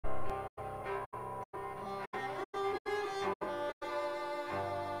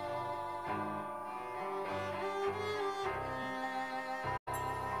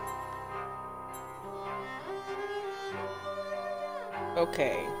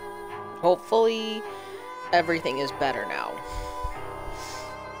Okay. Hopefully, everything is better now.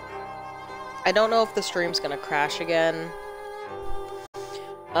 I don't know if the stream's gonna crash again.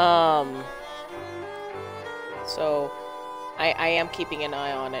 So, I am keeping an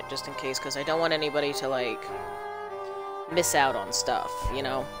eye on it just in case, because I don't want anybody to, like, miss out on stuff, you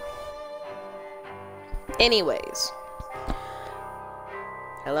know? Anyways.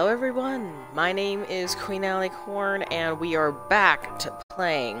 Hello everyone, my name is Queen Alicorn, and we are back to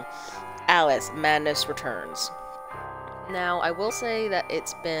playing Alice Madness Returns. Now, I will say that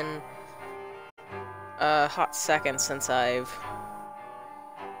it's been a hot second since I've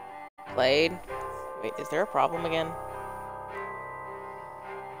played. Wait, is there a problem again?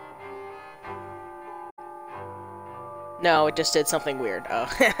 No, it just did something weird. Oh.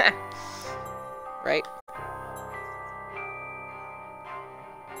 Right?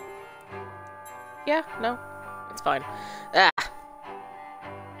 Yeah, no, it's fine. Ah.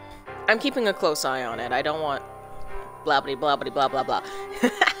 I'm keeping a close eye on it. I don't want blah blah blah blah blah blah.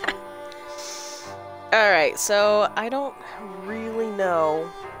 Alright, so I don't really know.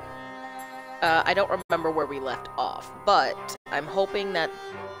 I don't remember where we left off, but I'm hoping that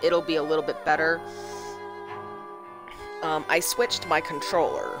it'll be a little bit better. I switched my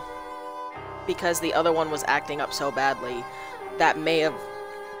controller because the other one was acting up so badly. That may have...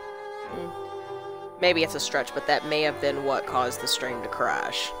 Maybe it's a stretch, but that may have been what caused the stream to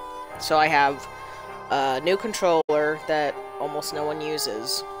crash. So I have a new controller that almost no one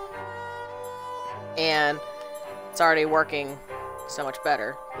uses. And it's already working so much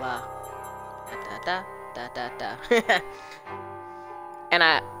better. Blah. Da da da da da.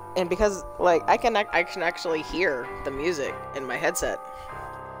 And because like I can actually hear the music in my headset.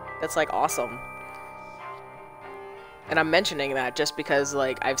 That's like awesome. And I'm mentioning that just because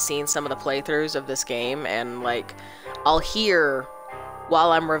like I've seen some of the playthroughs of this game, and like I'll hear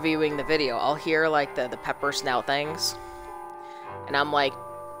while I'm reviewing the video, I'll hear like the pepper snout things. And I'm like,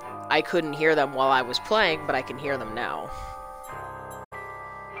 I couldn't hear them while I was playing, but I can hear them now.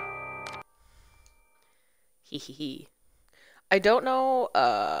 Hee hee hee. I don't know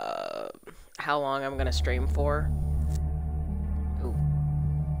how long I'm gonna stream for. Ooh.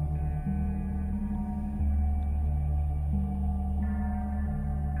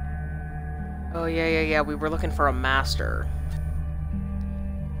 Oh yeah, we were looking for a master.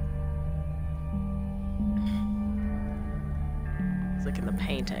 It's like in the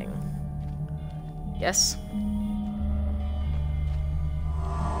painting. Yes?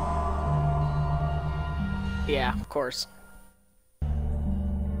 Yeah, of course.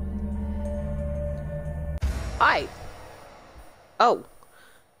 Hi. Oh.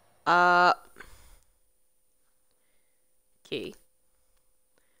 Key.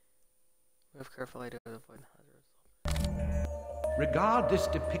 Move carefully to avoid hazards. Regard this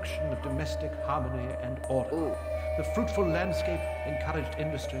depiction of domestic harmony and order. Ooh. The fruitful landscape encouraged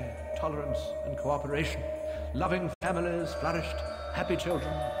industry, tolerance, and cooperation. Loving families flourished, happy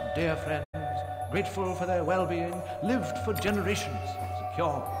children, dear friends, grateful for their well-being, lived for generations,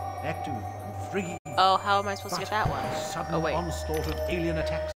 secure, active, and free. Oh, how am I supposed to get that one? Sudden Oh, wait. onslaught of alien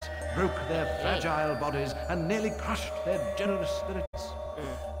attacks broke their fragile bodies and nearly crushed their generous spirits.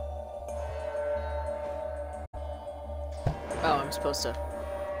 Oh, I'm supposed to.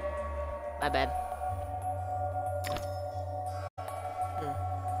 My bad.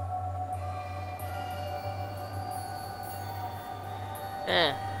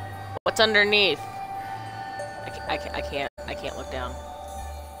 What's underneath? I can't look down.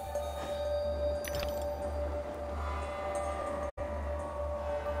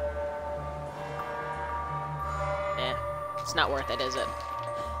 It's not worth it, is it?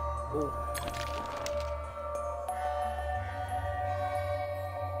 Ooh.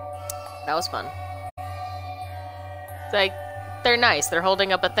 That was fun. It's like, they're nice. They're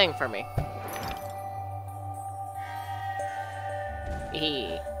holding up a thing for me.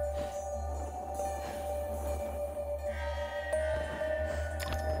 Eee.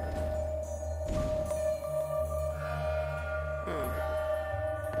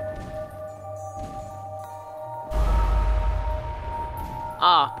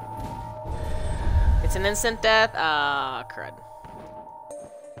 Ah. It's an instant death? Ah, crud.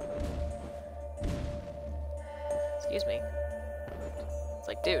 Excuse me. It's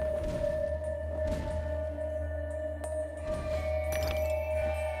like, dude.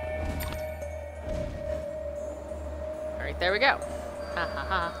 Alright, there we go. Ha ha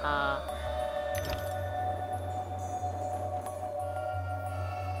ha ha.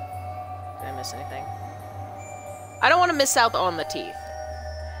 Did I miss anything? I don't want to miss out on the teeth.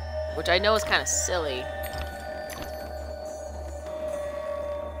 Which I know is kind of silly.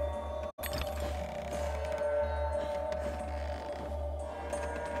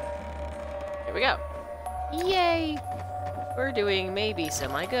 we go. Yay! We're doing maybe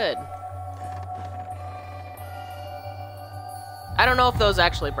semi-good. I don't know if those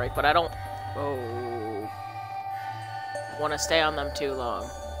actually break, but I don't... Oh... want to stay on them too long.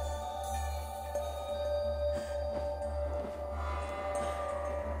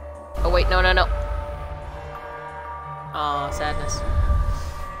 Oh, wait, no, no, no. Aw, sadness.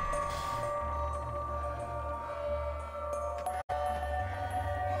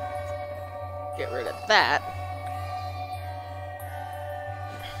 Get rid of that.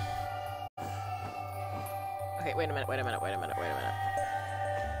 Okay, wait a minute, wait a minute, wait a minute, wait a minute.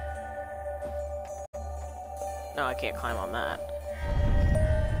 No, I can't climb on that.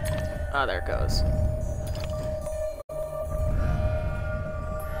 Oh, there it goes.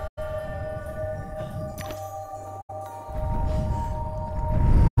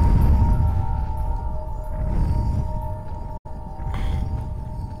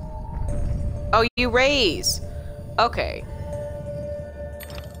 Oh, you raise! Okay.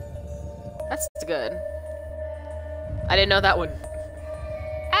 That's good. I didn't know that one.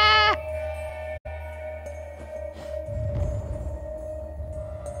 Ah!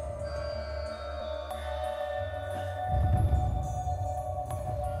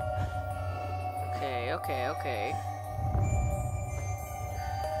 Okay, okay, okay.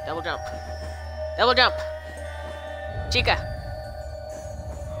 Double jump. Double jump! Chica!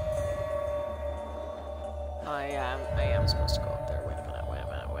 I am supposed to go up there. Wait a minute, wait a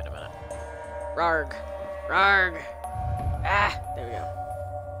minute, wait a minute. Rarg! Rarg! Ah! There we go.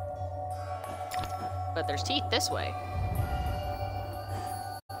 But there's teeth this way.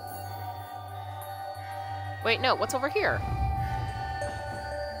 Wait, no, what's over here?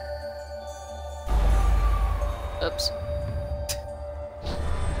 Oops.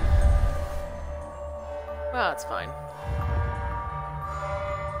 Well, that's fine.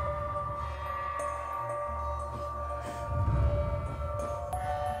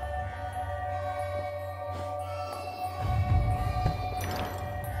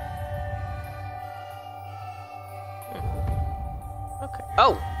 Okay.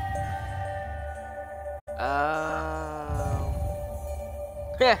 Oh! Oh.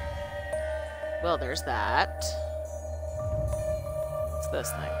 Yeah. Well, there's that. What's this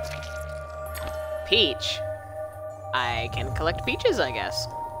thing? Peach. I can collect peaches, I guess.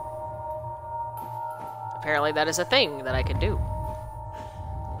 Apparently that is a thing that I can do.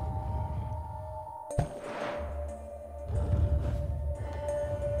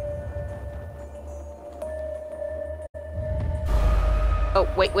 Oh,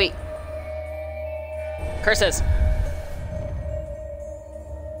 wait, wait. Curses!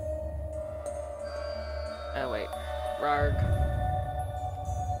 Oh, wait. Rarg.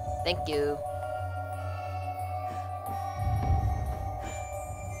 Thank you.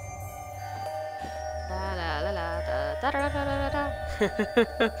 La la la la da da da da da da.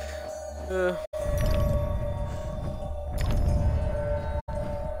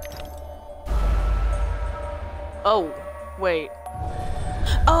 Oh, wait.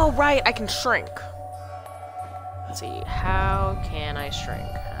 Oh, right, I can shrink. Let's see, how can I shrink?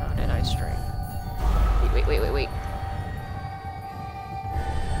 How did I shrink? Wait, wait, wait, wait, wait.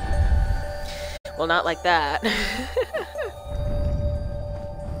 Well, not like that.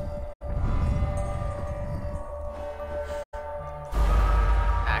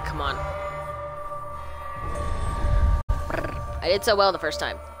 Ah, come on. I did so well the first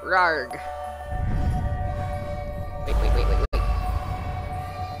time. Rarg. Wait, wait, wait, wait, wait.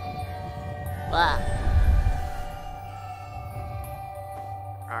 Blah.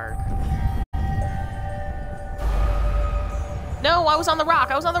 Arg. No, I was on the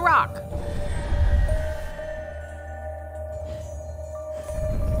rock. I was on the rock.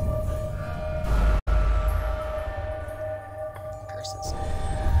 Curses.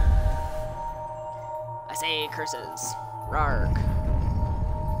 I say curses. Rarg.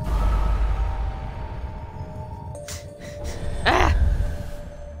 Ah!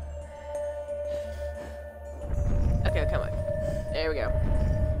 Okay, come on. There we go.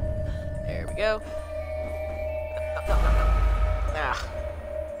 There we go. Ah.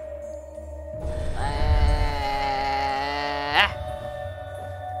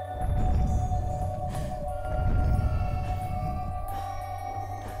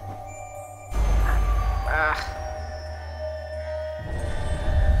 Ah.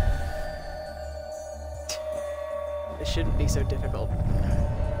 This shouldn't be so difficult.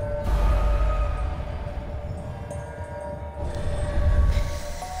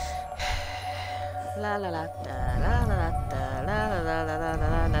 La la la da la la la da la la la la la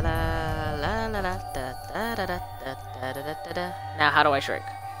la la la la la da da da da da da da da da. Now how do I shrink?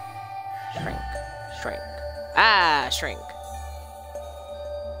 Shrink. Shrink. Ah, shrink.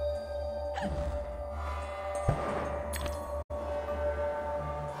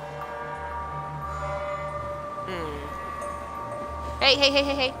 Hey, hey, hey,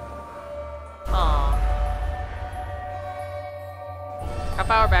 hey, hey. Aw. How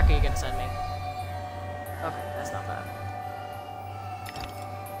far back are you gonna send me? Okay, that's not bad.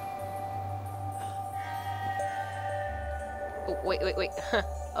 Oh, wait, wait, wait.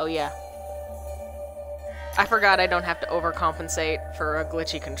 Oh, yeah. I forgot I don't have to overcompensate for a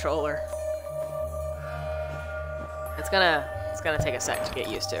glitchy controller. It's gonna take a sec to get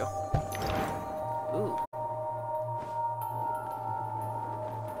used to. Ooh.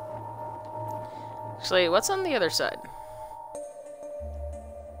 Actually, what's on the other side?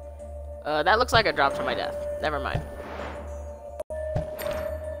 That looks like a drop to my death. Never mind.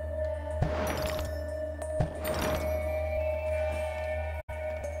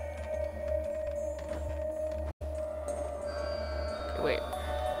 Okay, wait.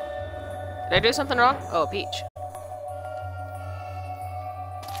 Did I do something wrong? Oh, peach.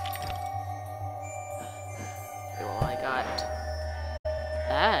 Okay, well, I got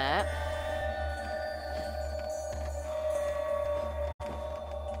that.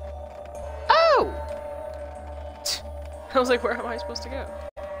 I was like, where am I supposed to go?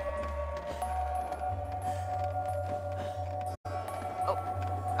 Oh.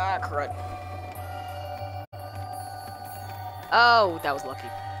 Ah, crud. Oh, that was lucky.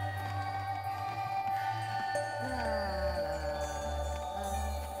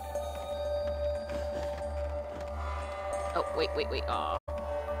 Oh, wait, wait, wait. Aw.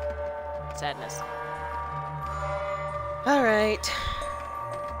 Sadness. Alright.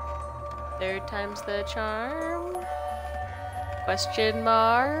 Third time's the charm. Question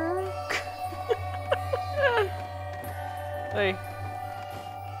mark? Hey.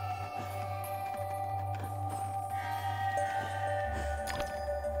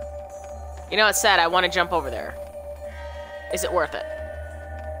 You know, it's sad. I want to jump over there. Is it worth it?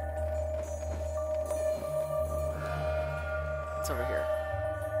 It's over here.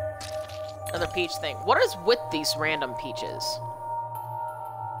 Another peach thing. What is with these random peaches?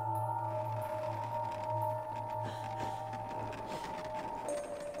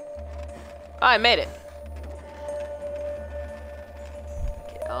 Oh, I made it.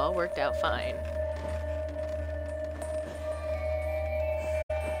 It all worked out fine.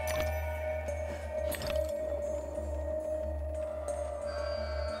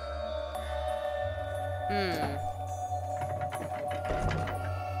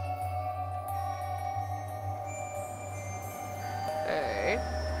 Okay.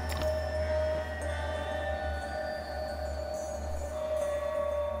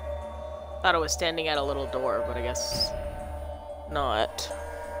 Thought it was standing at a little door, but I guess not.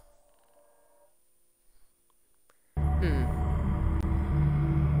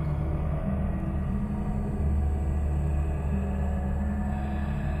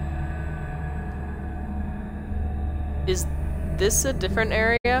 Is this a different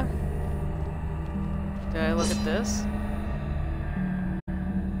area? Did I look at this?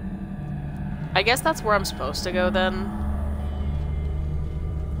 I guess that's where I'm supposed to go then.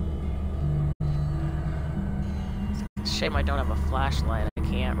 Shame I don't have a flashlight. I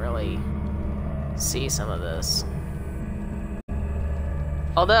can't really see some of this.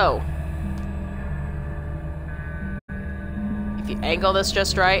 Although, if you angle this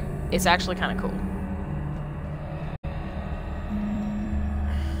just right, it's actually kind of cool.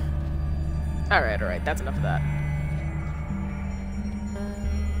 Alright, alright, that's enough of that.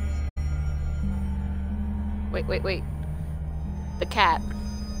 Wait, wait, wait. The cat.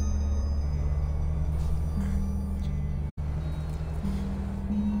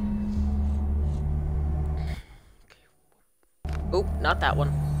 Oh, not that one.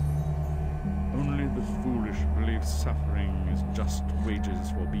 Only the foolish believe suffering is just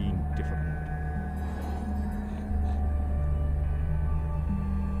wages for being different.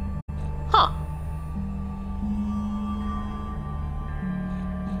 Huh.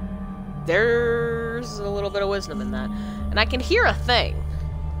 There's a little bit of wisdom in that. And I can hear a thing.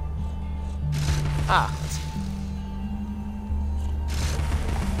 Ah.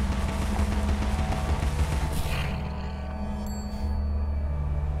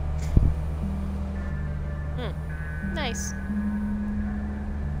 Nice.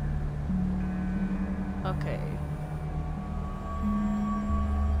 Okay.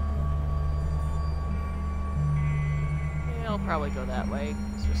 Yeah, I'll probably go that way.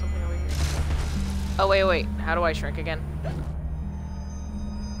 Is there something over here? Oh, wait, wait. How do I shrink again?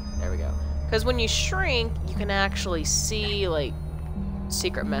 There we go. Because when you shrink, you can actually see, like,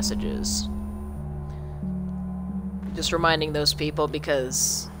 secret messages. Just reminding those people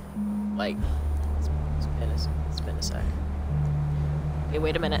because, like, it's been a sec. Hey,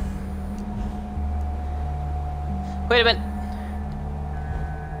 wait a minute. Wait a minute.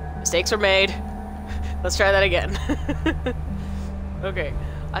 Mistakes were made. Let's try that again. Okay.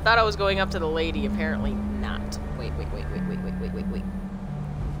 I thought I was going up to the lady. Apparently not. Wait.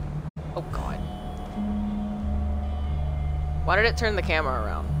 Oh, God. Why did it turn the camera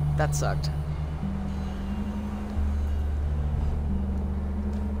around? That sucked.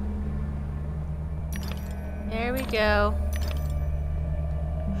 There we go.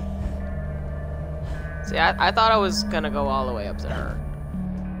 See, I thought I was gonna go all the way up to her.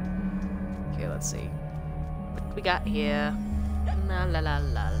 Okay, let's see. What we got here? La la la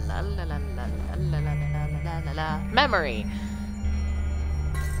la la la la la la la la la. Memory.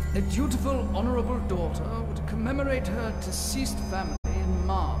 A dutiful, honorable daughter would commemorate her deceased family in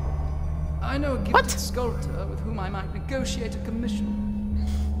marble. I know a gifted sculptor with whom I might negotiate a commission.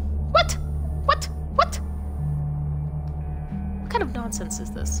 What? What? What? What kind of nonsense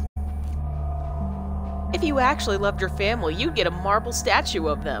is this? If you actually loved your family, you'd get a marble statue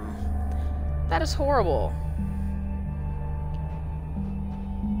of them. That is horrible.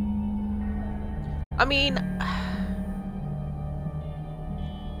 I mean,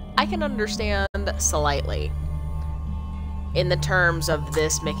 I can understand slightly in the terms of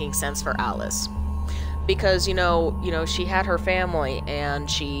this making sense for Alice. Because, you know, she had her family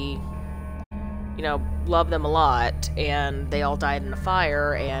and she, you know, loved them a lot and they all died in a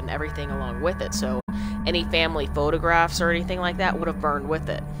fire and everything along with it. So any family photographs or anything like that would have burned with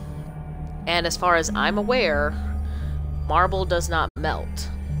it. And as far as I'm aware, marble does not melt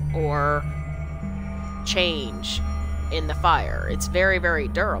or change in the fire. It's very, very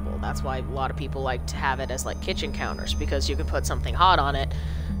durable. That's why a lot of people like to have it as like kitchen counters, because you can put something hot on it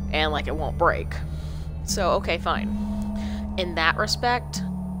and like it won't break. So, okay, fine. In that respect,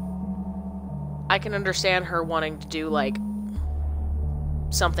 I can understand her wanting to do like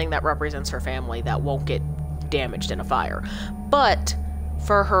something that represents her family that won't get damaged in a fire. But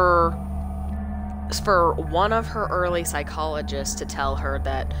for one of her early psychologists to tell her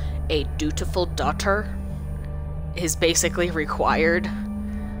that a dutiful daughter is basically required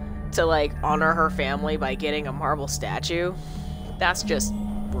to like honor her family by getting a marble statue, that's just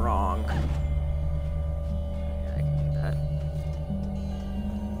wrong. I can do that.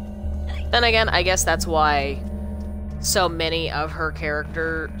 Then again, I guess that's why so many of her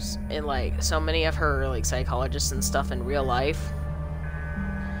characters and like so many of her like psychologists and stuff in real life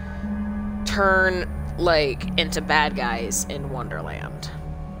turn like into bad guys in Wonderland.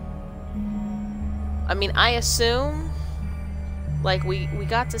 I mean, I assume like we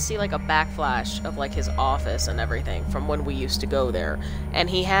got to see like a backflash of like his office and everything from when we used to go there, and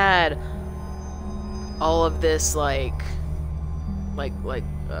he had all of this like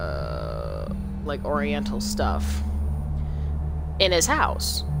oriental stuff in his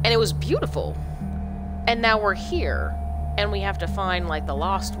house, and it was beautiful. And now we're here and we have to find like the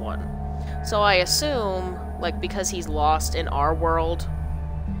lost one. So I assume like because he's lost in our world,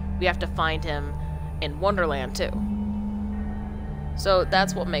 we have to find him in Wonderland too. So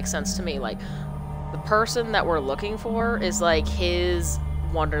that's what makes sense to me. Like, the person that we're looking for is like his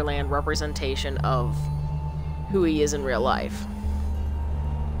Wonderland representation of who he is in real life.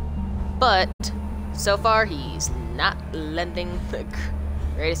 But so far he's not lending the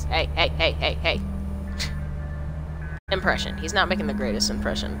greatest hey impression. He's not making the greatest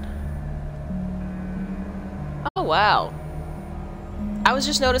impression. Oh wow. I was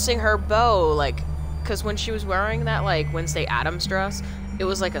just noticing her bow, like, because when she was wearing that, like, Wednesday Addams dress, it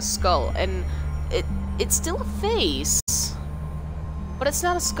was like a skull, and it's still a face, but it's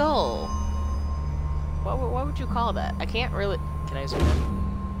not a skull. What would you call that? I can't really... Can I zoom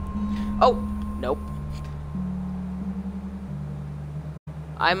in? Oh! Nope.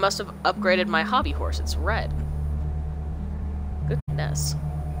 I must have upgraded my hobby horse. It's red. Goodness.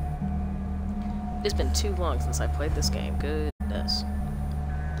 It's been too long since I played this game. Goodness.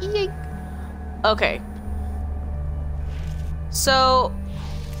 Yeek. Okay. So,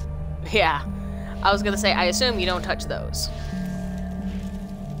 yeah. I was gonna say, I assume you don't touch those.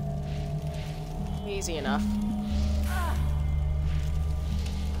 Easy enough.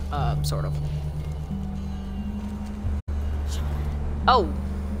 Sort of. Oh!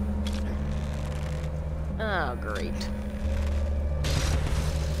 Oh, great.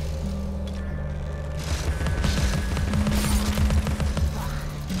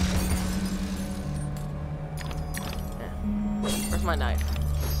 Where's my knife?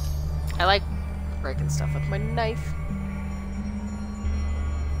 I like breaking stuff with my knife.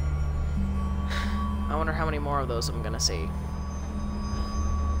 I wonder how many more of those I'm gonna see.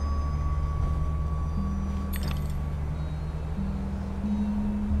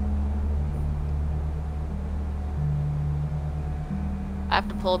 I have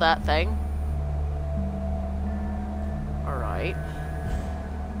to pull that thing. Alright.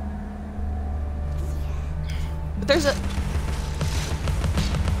 But there's a...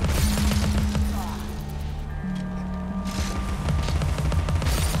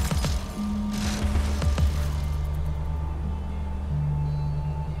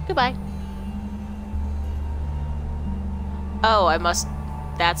 Goodbye. Oh, I must...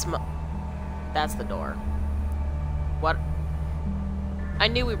 That's the door. What? I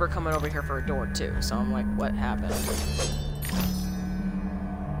knew we were coming over here for a door, too, so I'm like, what happened?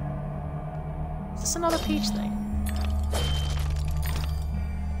 Is this another peach thing?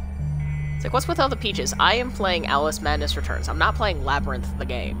 It's like, what's with all the peaches? I am playing Alice Madness Returns. I'm not playing Labyrinth, the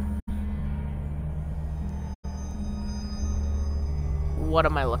game. What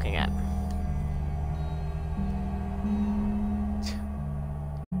am I looking at?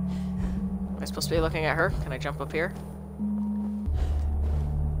 Am I supposed to be looking at her? Can I jump up here?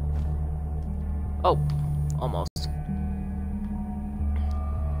 Oh, almost.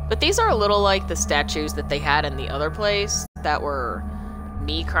 But these are a little like the statues that they had in the other place that were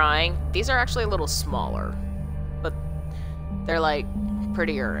me crying. These are actually a little smaller, but they're like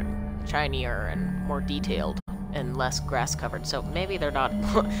prettier and shinier and more detailed and less grass covered, so maybe they're not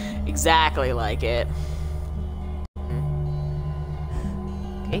exactly like it.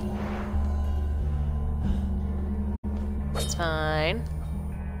 Okay. That's fine.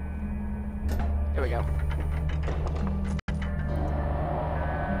 There we go.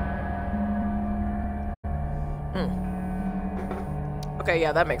 Okay,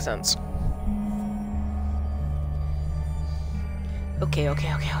 yeah, that makes sense. Okay.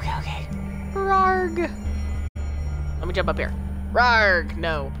 Rarg! Let me jump up here. Rarg!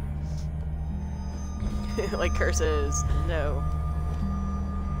 No. Like curses. No.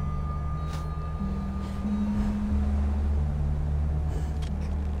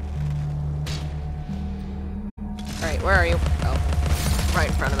 Alright, where are you? Oh. Right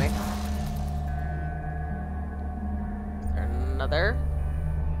in front of me. Is there another?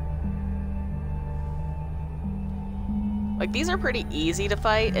 Like, these are pretty easy to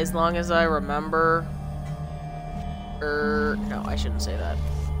fight as long as I remember... no, I shouldn't say that.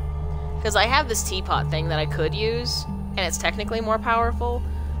 Because I have this teapot thing that I could use, and it's technically more powerful,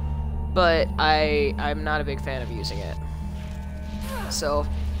 but I'm not a big fan of using it. So,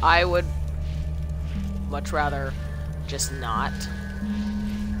 I would much rather just not.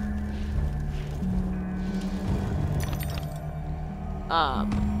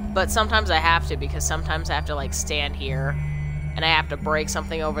 But sometimes I have to, because sometimes I have to, like, stand here, and I have to break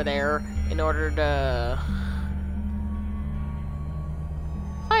something over there in order to...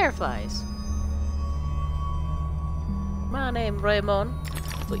 Fireflies. My name Raymond,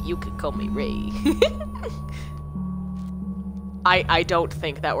 but you could call me Ray. I don't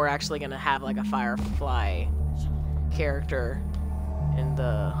think that we're actually gonna have like a firefly character in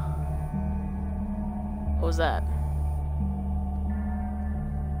the... What was that?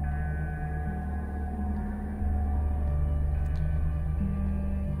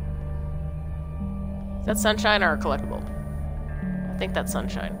 Is that sunshine or a collectible? I think that's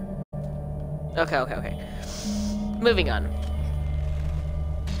sunshine. Okay. Moving on.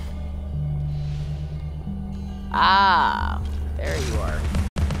 Ah, there you are.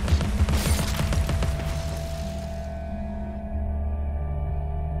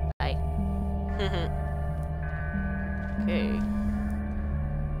 Hi. Okay.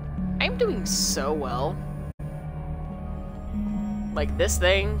 I'm doing so well. Like, this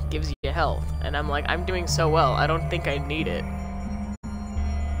thing gives you health, and I'm like, I'm doing so well, I don't think I need it.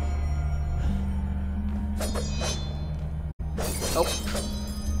 Oh.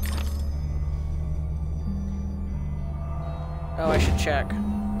 Oh, I should check.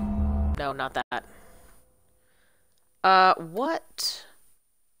 No, not that. What?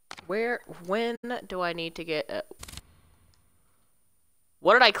 Where? When do I need to get...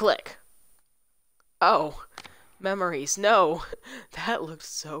 What did I click? Oh. Memories. No. That looks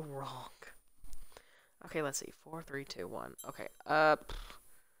so wrong. Okay, let's see. 4, 3, 2, 1. Okay.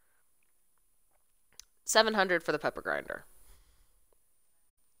 700 for the pepper grinder.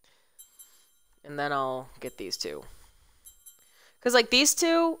 And then I'll get these two. Because, like, these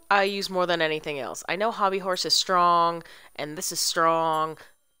two, I use more than anything else. I know Hobby Horse is strong, and this is strong,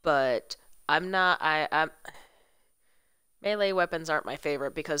 but I'm not... I'm... Melee weapons aren't my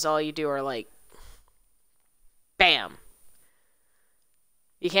favorite, because all you do are, like... Bam!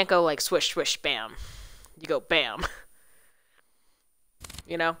 You can't go, like, swish, swish, bam. You go bam.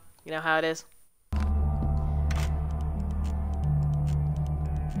 You know how it is.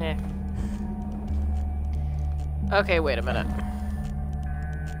 Eh. Okay, wait a minute.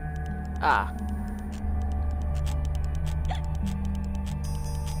 Ah.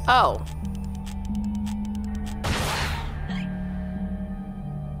 Oh.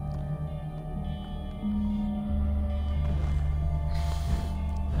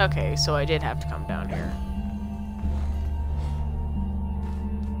 Okay, so I did have to come down here.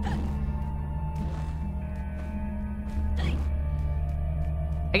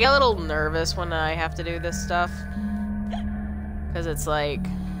 I get a little nervous when I have to do this stuff. Because it's like...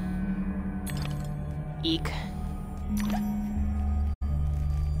 Eek.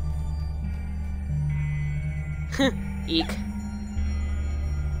 Eek.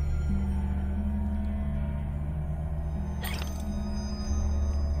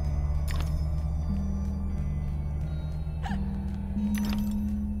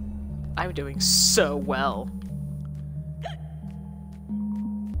 I'm doing so well.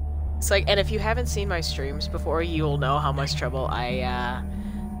 It's like, and if you haven't seen my streams before, you'll know how much trouble I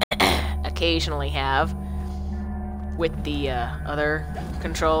occasionally have with the other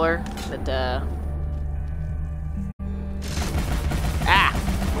controller that ah!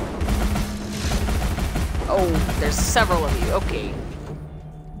 Oh, there's several of you. Okay.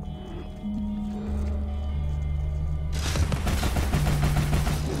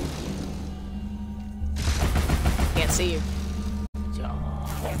 Can't see you.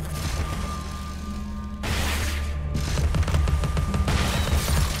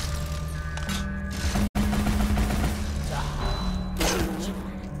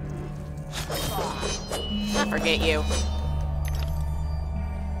 I forget you.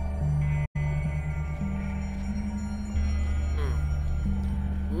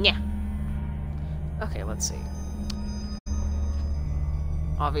 Yeah. Okay, let's see.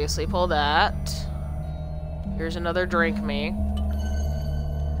 Obviously pull that. Here's another drink me.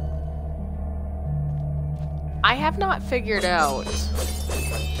 I have not figured out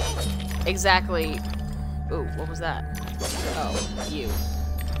exactly... Ooh, what was that? Oh, you.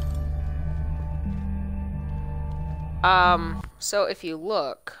 So if you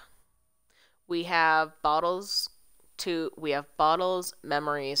look, we have bottles,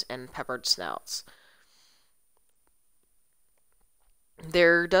 memories, and peppered snouts.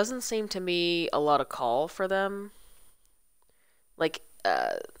 There doesn't seem to be a lot of call for them. Like,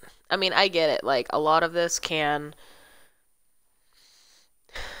 I mean, I get it. Like, a lot of this can...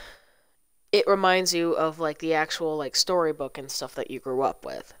 It reminds you of, like, the actual, like, storybook and stuff that you grew up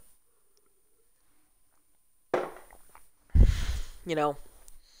with. You know?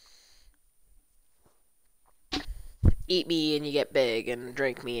 Eat me and you get big, and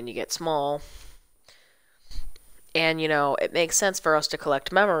drink me and you get small. And, you know, it makes sense for us to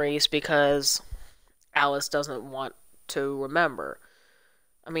collect memories because Alice doesn't want to remember.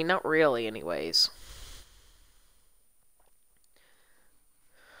 I mean, not really, anyways.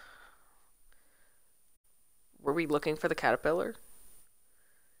 Were we looking for the caterpillar?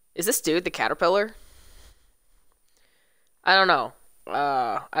 Is this dude the caterpillar? I don't know.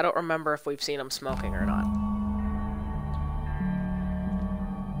 I don't remember if we've seen him smoking or not.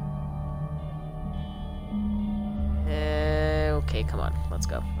 Okay, come on. Let's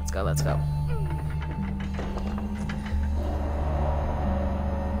go. Let's go, let's go.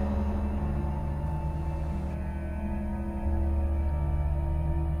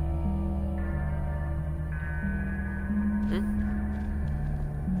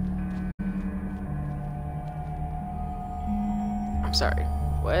 I'm sorry.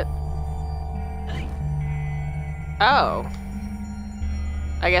 What? Oh.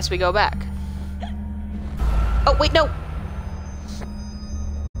 I guess we go back. Oh, wait, no!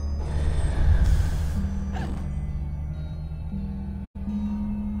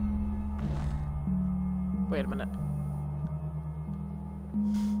 Wait a minute.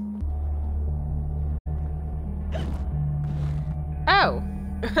 Oh!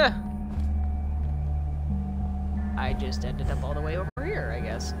 I just ended up all the way over here, I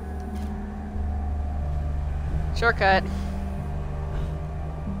guess. Shortcut.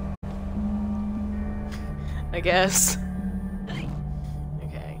 I guess.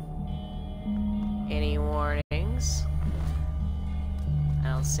 Okay. Any warnings? I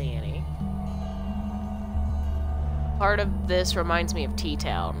don't see any. Part of this reminds me of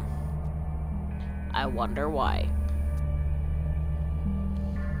T-Town. I wonder why.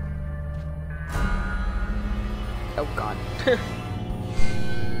 Oh god.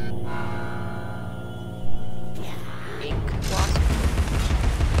 Ink wasp.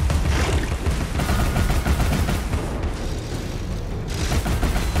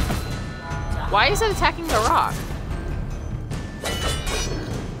 Why is it attacking the rock?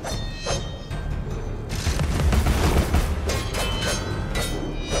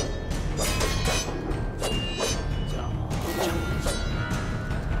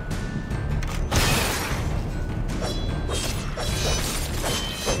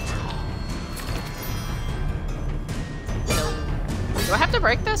 Do I have to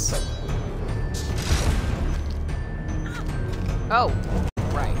break this? Oh,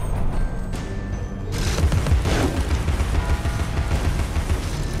 right.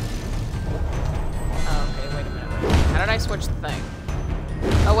 Oh, okay, wait a minute. How did I switch the thing?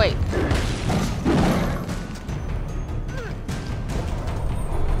 Oh, wait.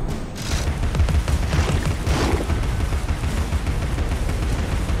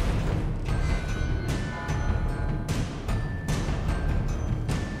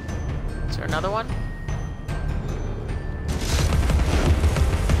 Is there another one?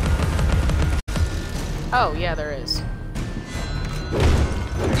 Oh, yeah, there is.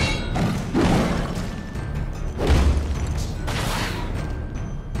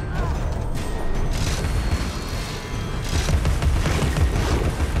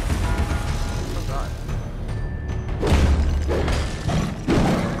 Oh, God.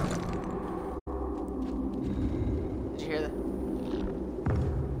 Did you hear that?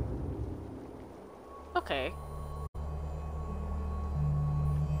 Okay.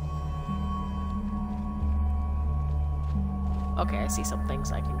 Okay, I see some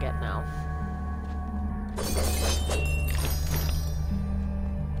things I can get now.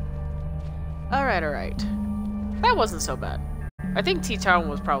 Alright, alright. That wasn't so bad. I think T-Town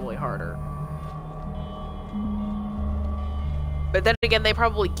was probably harder. But then again, they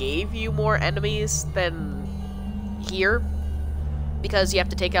probably gave you more enemies than here. Because you have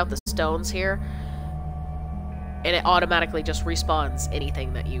to take out the stones here. And it automatically just respawns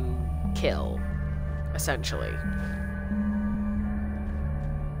anything that you kill, essentially.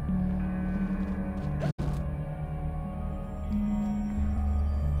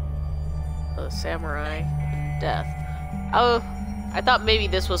 Samurai death. Oh, I thought maybe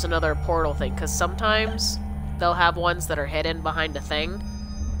this was another portal thing, because sometimes they'll have ones that are hidden behind a thing.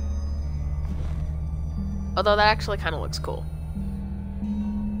 Although that actually kind of looks cool.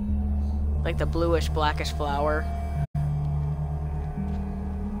 Like the bluish, blackish flower.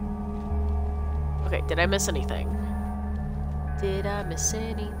 Okay, did I miss anything? Did I miss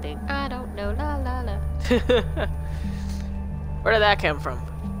anything? I don't know, la la la. Where did that come from?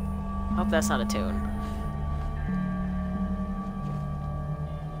 Hope that's not a tune.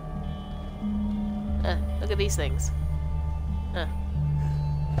 Look at these things.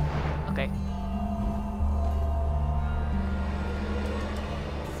 Okay.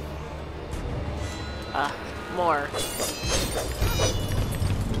 More.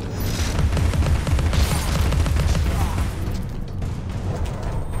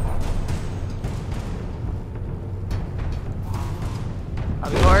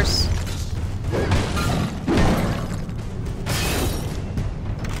 Hobby horse.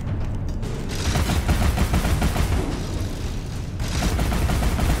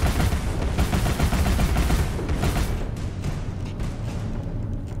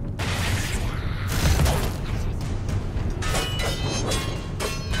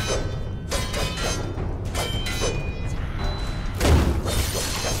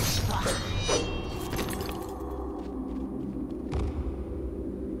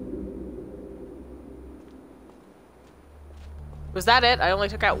 Was that it? I only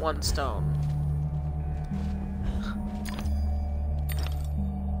took out one stone.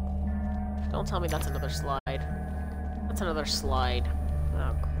 Don't tell me that's another slide. That's another slide.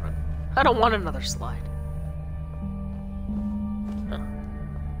 Oh, God. I don't want another slide. Huh.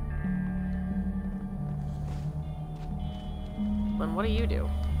 Then what do you do?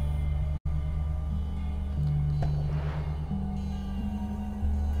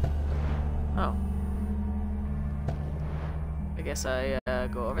 Oh. I guess I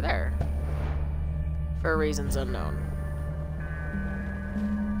go over there. For reasons unknown.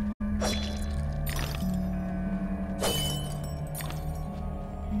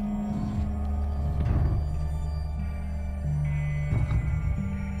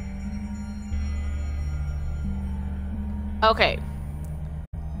 Okay.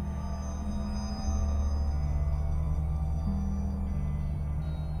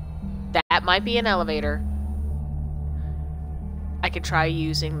 That might be an elevator. I could try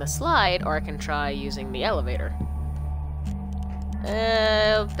using the slide, or I can try using the elevator.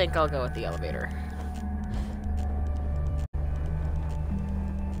 I think I'll go with the elevator.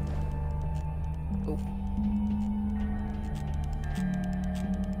 Ooh.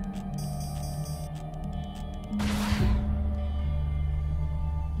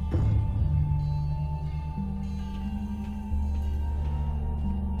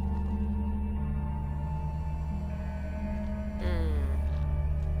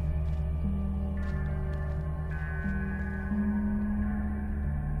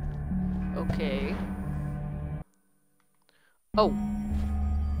 Okay. Oh.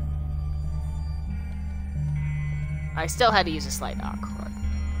 I still had to use a slide. Oh, crud.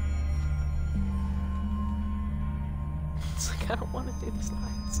 It's like, I don't want to do the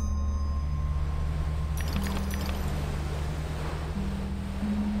slides.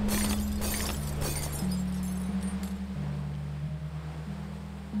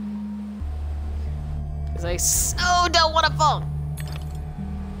 Because I so don't want to fall.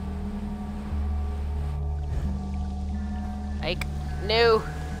 Like, no.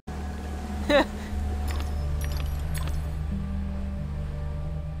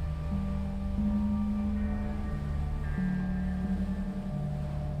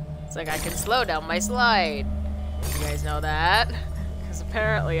 It's like I can slow down my slide. You guys know that? Because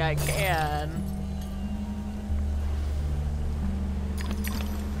apparently I can.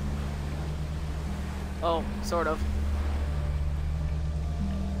 Oh, sort of.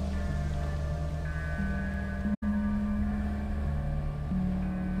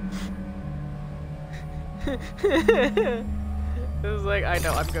 It was like, I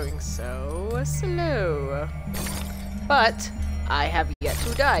know I'm going so slow. But I have yet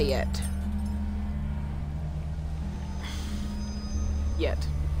to die yet. Yet.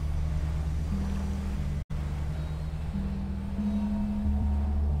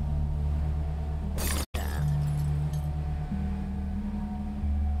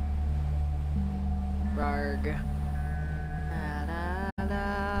 Rarg. La, la,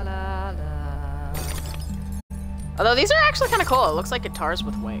 la, la, la. Although these are actually kind of cool. It looks like guitars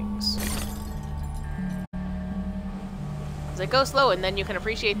with wings. They go slow, and then you can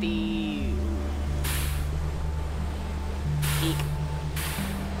appreciate the eek.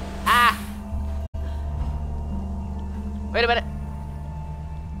 Ah! Wait a minute.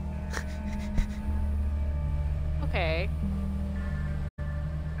 Okay.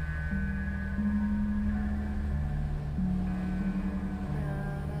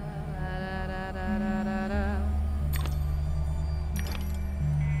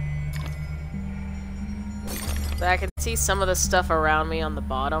 But I can see some of the stuff around me on the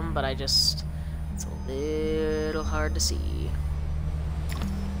bottom, but it's a little hard to see.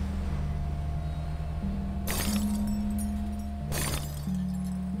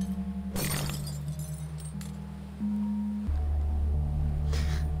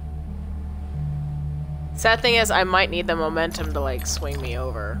 Sad thing is, I might need the momentum to, like, swing me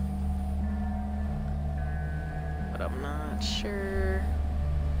over. But I'm not sure.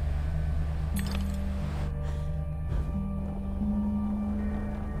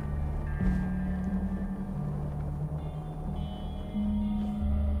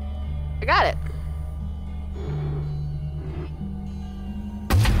 I got it.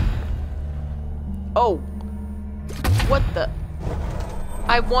 Oh. What the?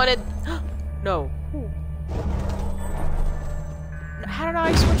 I wanted... No. How did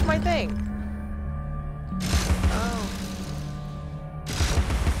I switch my thing? Oh.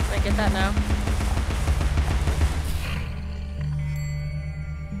 Can I get that now?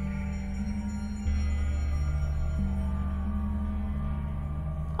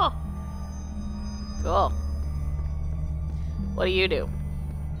 Huh. Cool. What do you do?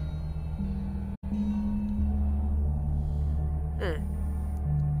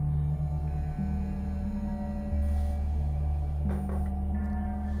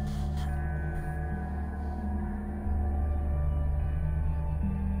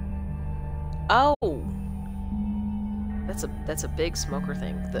 Oh, that's a big smoker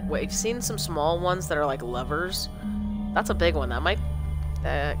thing. Wait, I've seen some small ones that are like levers. That's a big one.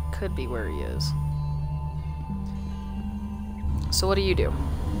 That could be where he is. So what do you do?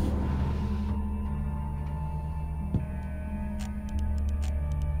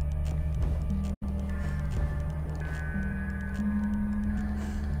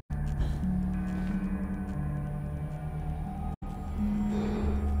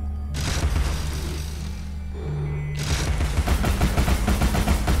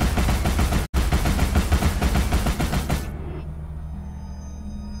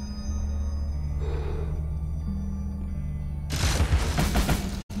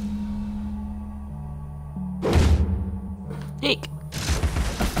 Eek.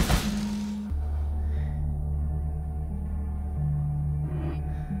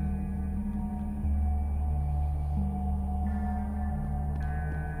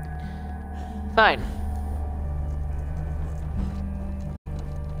 Fine.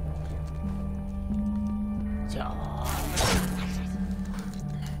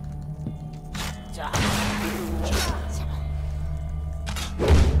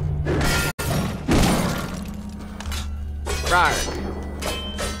 Rawr.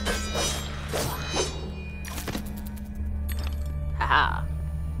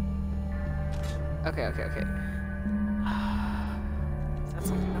 okay, okay, okay. Is that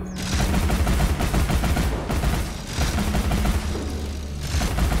something else?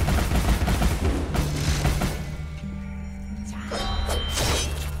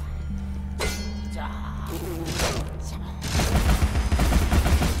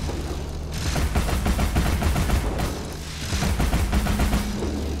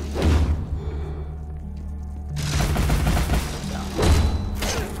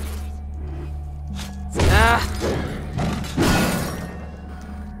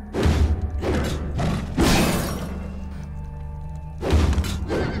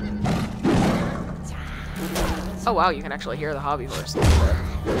 Oh wow, you can actually hear the hobby horse a little bit.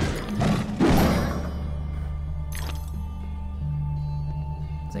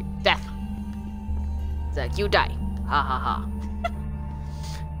 It's like, death! It's like, you die! Ha ha ha.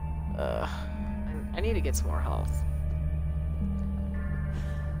 I need to get some more health.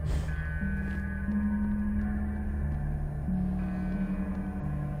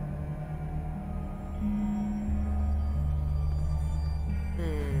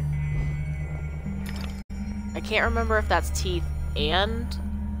 I can't remember if that's teeth and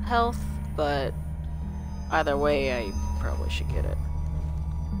health, but either way, I probably should get it.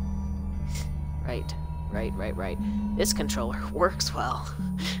 Right. This controller works well.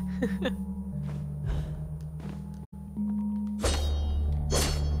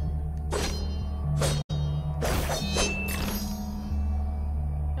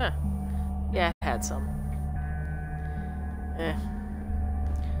 Huh. Yeah, it had some.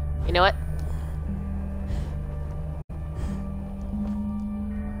 You know what?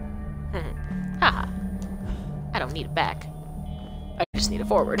 Haha. I don't need it back. I just need it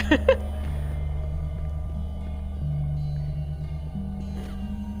forward.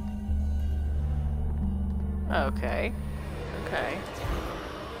 Okay. Okay.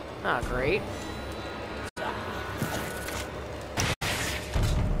 Not great.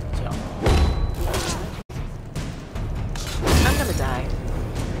 I'm gonna die.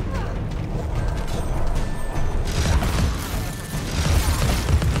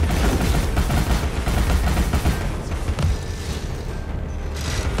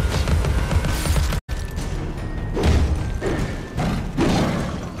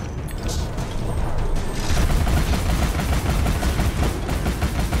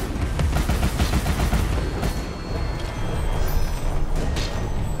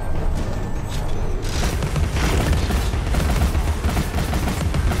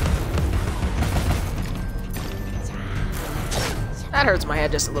 That hurts my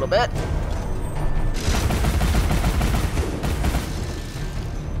head just a little bit.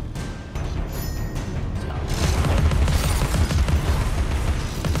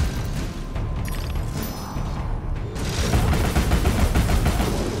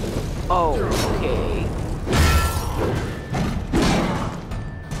 Oh, okay.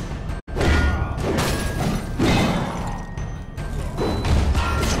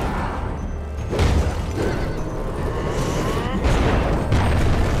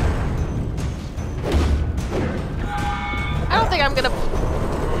 I'm gonna...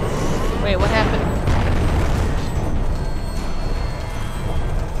 Wait, what happened?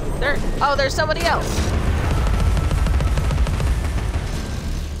 There... Oh, there's somebody else!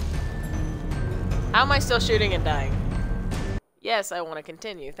 How am I still shooting and dying? Yes, I want to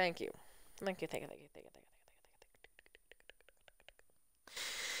continue. Thank you. Thank you, thank you, thank you, thank you, thank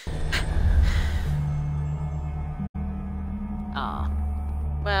you. Ah.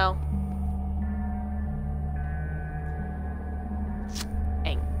 Well...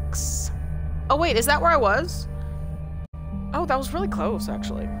 Oh wait, is that where I was? Oh, that was really close,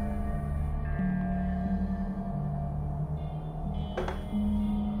 actually.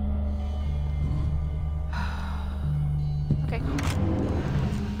 Okay.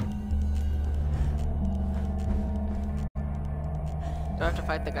 Do I have to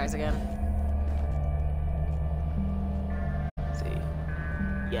fight the guys again? Let's see.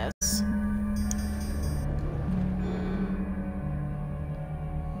 Yes.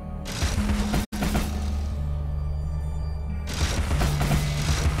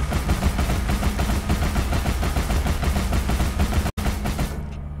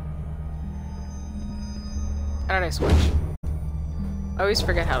 How did I switch? I always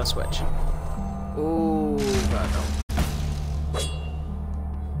forget how to switch. Ooh, God, no.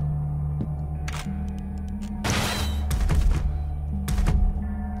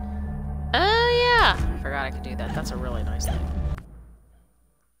 Oh, yeah! I forgot I could do that. That's a really nice thing.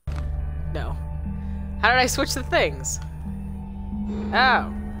 No. How did I switch the things?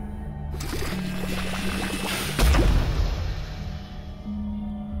 Oh.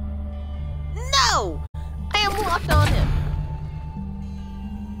 No! No! I am locked on him.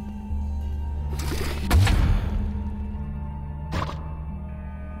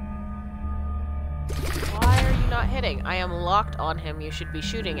 Why are you not hitting? I am locked on him. You should be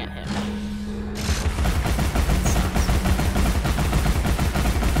shooting at him.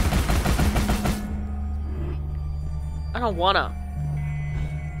 I don't wanna.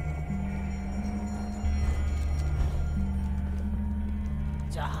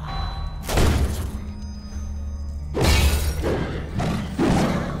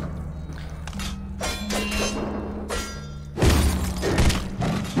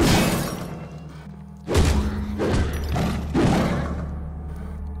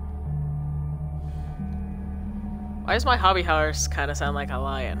 Why does my hobby horse kind of sound like a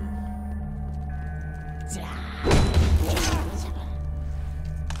lion? It's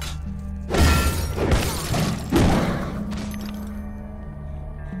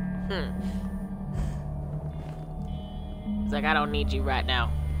like, I don't need you right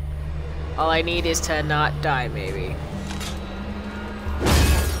now. All I need is to not die, maybe.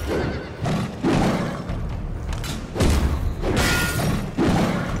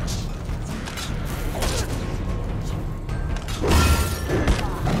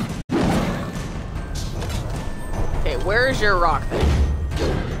 Okay, where's your rock thing?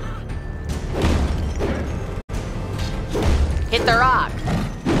 Hit the rock!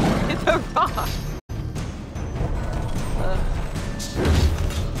 Hit the rock!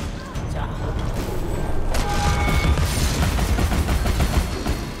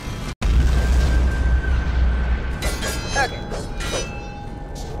 Okay.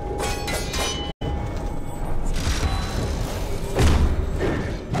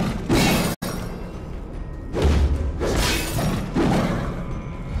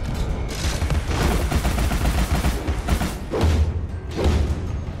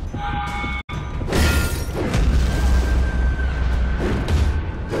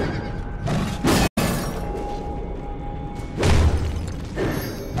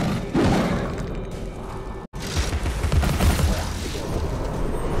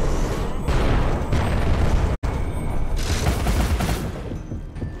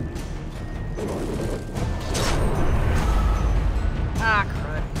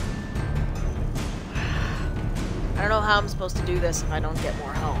 I don't know how I'm supposed to do this if I don't get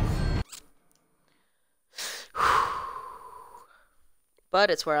more health. But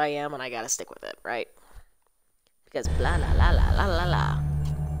it's where I am and I gotta stick with it, right? Because blah la la la la la la.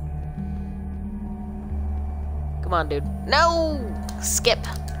 Come on, dude. No! Skip.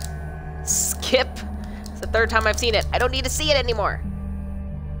 Skip. It's the third time I've seen it. I don't need to see it anymore.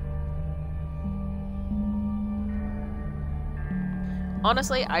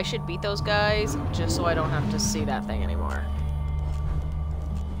 Honestly, I should beat those guys just so I don't have to see that thing anymore.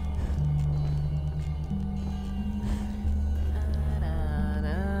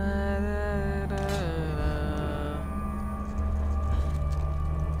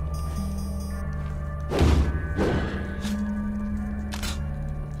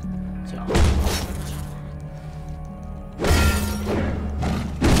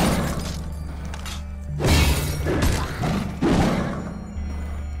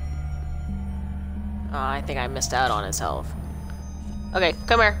 I think I missed out on his health. Okay,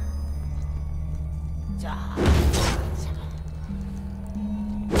 come here.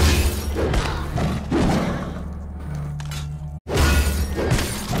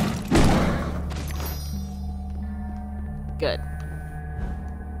 Good.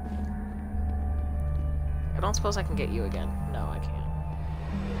 I don't suppose I can get you again. No, I can't.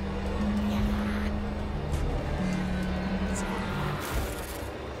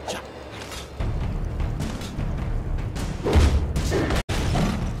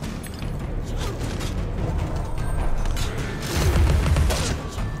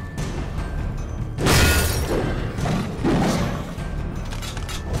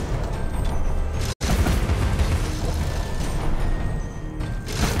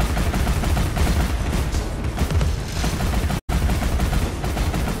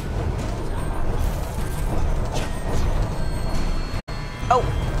 Oh!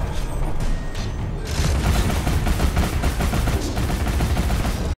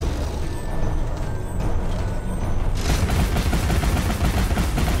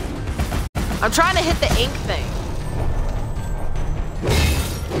 I'm trying to hit the ink thing.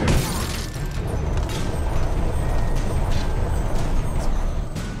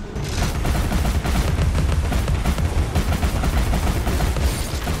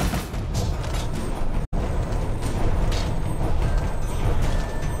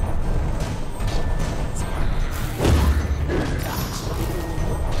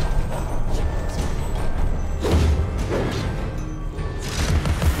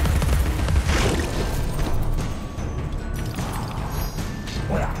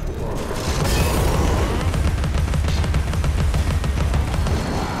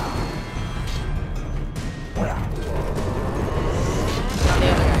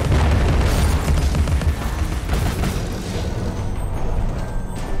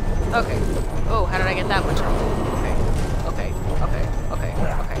 Okay. Oh, how did I get that much health? Okay. Okay.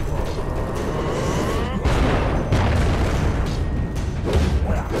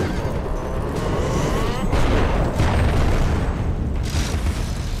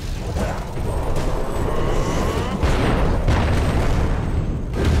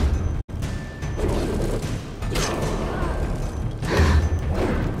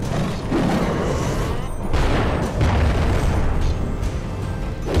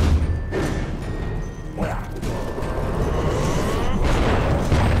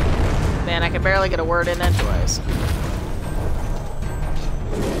 Man, I can barely get a word in edgewise.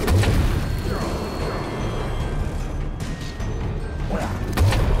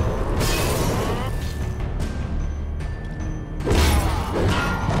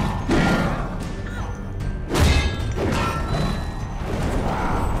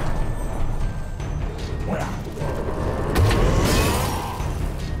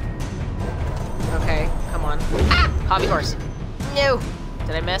 Okay, come on. Ah! Hobby horse. No!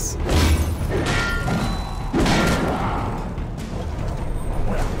 Did I miss?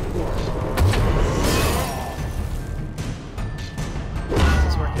 This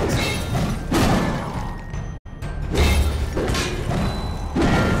is working.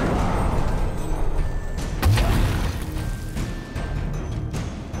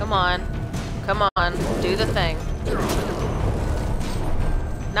 Come on. Come on. Do the thing.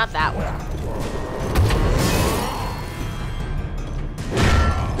 Not that one.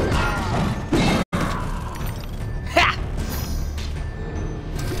 Ha!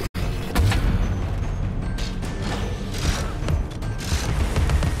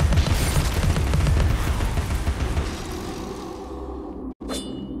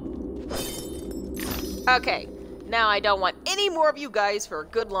 Okay, now I don't want any more of you guys for a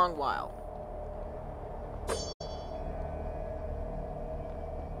good long while.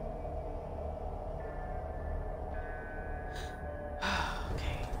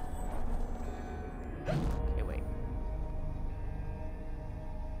 Okay. Okay, wait.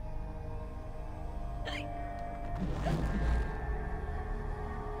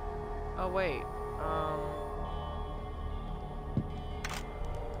 Oh, wait.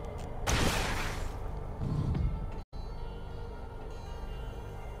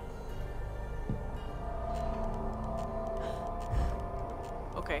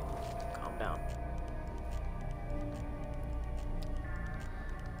 Okay, calm down.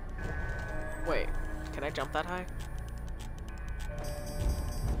 Wait, can I jump that high?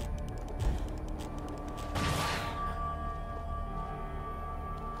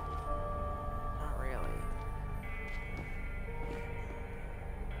 Not really.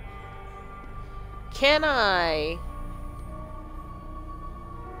 Can I?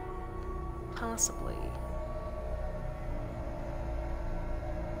 Possibly.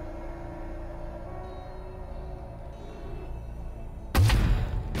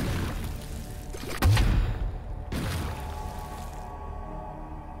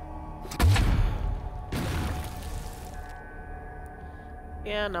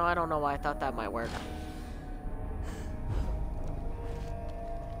 Yeah, no, I don't know why I thought that might work.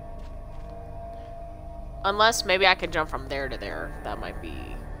 Unless maybe I can jump from there to there. That might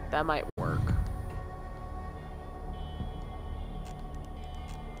work.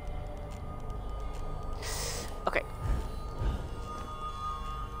 Okay.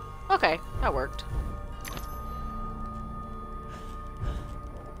 Okay, that worked.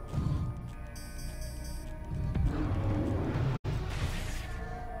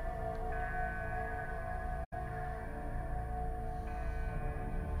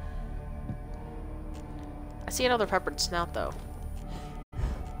 I see another peppered snout, though.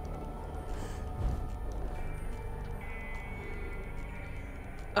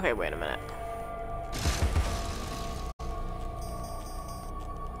 Okay, wait a minute.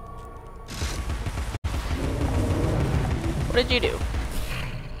 What did you do?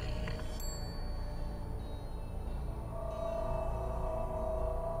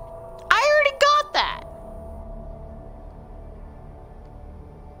 I already got that!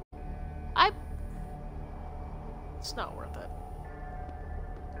 It's not worth it.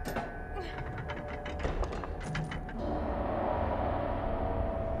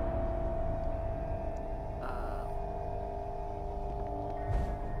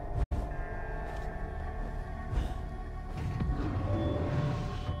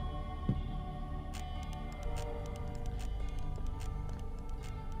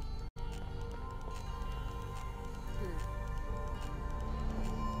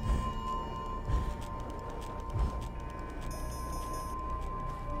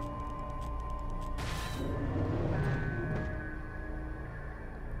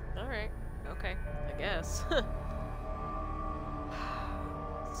 Alright. Okay. I guess.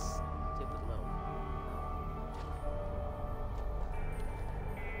 Stupid little...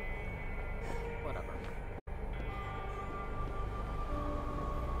 Whatever.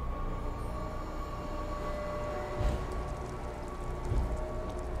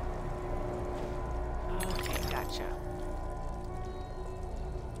 Okay, gotcha.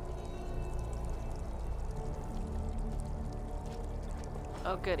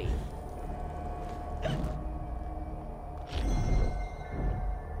 Oh, goody.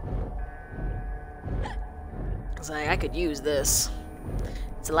 I could use this.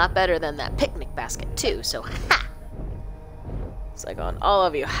 It's a lot better than that picnic basket, too, so ha! It's like on all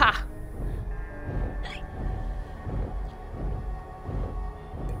of you, ha!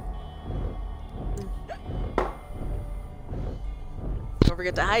 Don't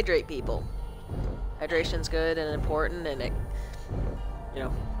forget to hydrate, people. Hydration's good and important, and it, you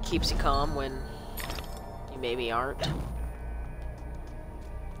know, keeps you calm when you maybe aren't.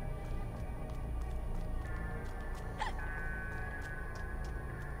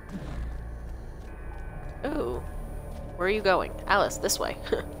 Ooh. Where are you going? Alice, this way.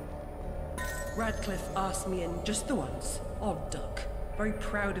 Radcliffe asked me in just the once. Odd duck. Very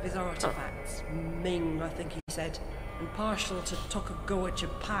proud of his artifacts. Ming, I think he said. And partial to Tokugawa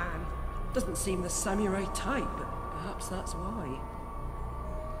Japan. Doesn't seem the samurai type, but perhaps that's why.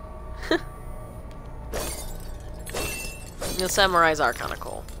 The samurais are kind of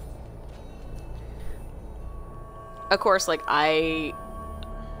cool. Of course, like, I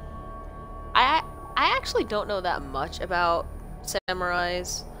actually don't know that much about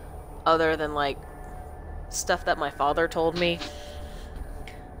samurais, other than, like, stuff that my father told me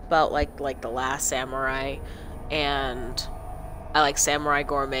about, like The Last Samurai, and I like Samurai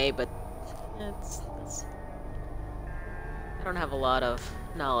Gourmet, but it's I don't have a lot of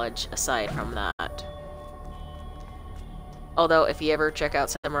knowledge aside from that. Although, if you ever check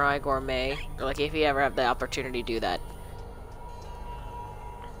out Samurai Gourmet, or like if you ever have the opportunity to do that,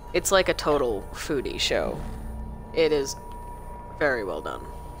 it's like a total foodie show. It is very well done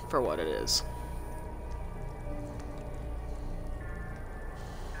for what it is.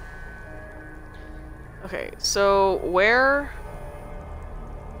 Okay, so where...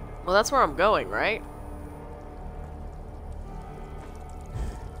 Well, that's where I'm going, right?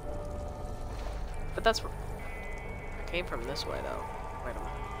 But that's where... I came from this way, though. Wait a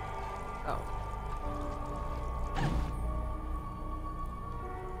minute. Oh.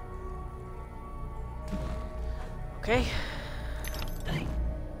 Okay.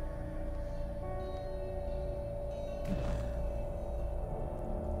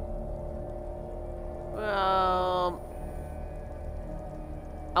 Well...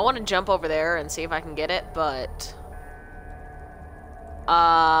 I want to jump over there and see if I can get it, but...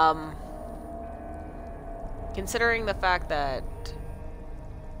 Considering the fact that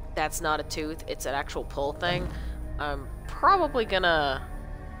that's not a tooth, it's an actual pull thing, I'm probably gonna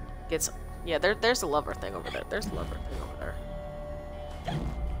get some... Yeah, there's a lever thing over there. There's a lever thing over there.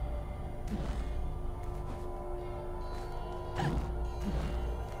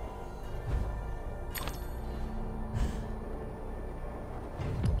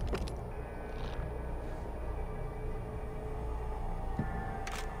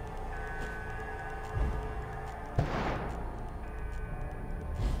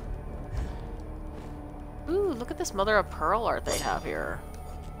 Ooh, look at this mother of pearl art they have here.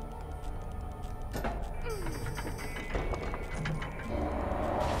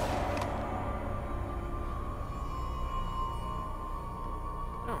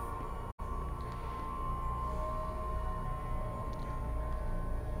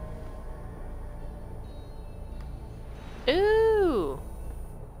 Ooh!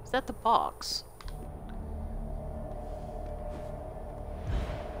 Is that the box?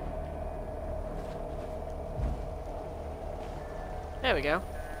 There we go.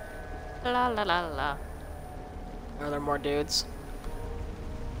 La la la la. Are there more dudes?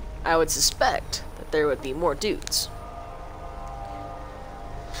 I would suspect that there would be more dudes.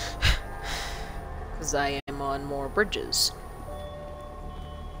 Because I am on more bridges.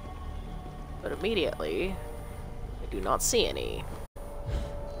 But immediately... do not see any.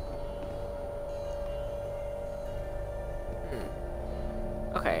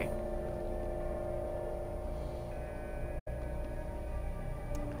 Okay.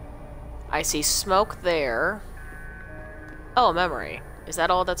 I see smoke there. Oh, memory. Is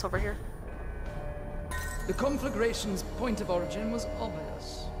that all that's over here? The conflagration's point of origin was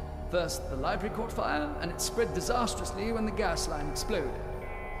obvious. First, the library caught fire, and it spread disastrously when the gas line exploded.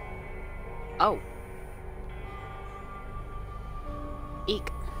 Oh. Eek.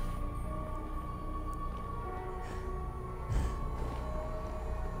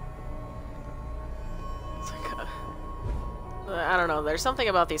 know, there's something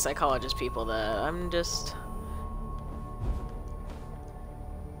about these psychologist people that I'm just...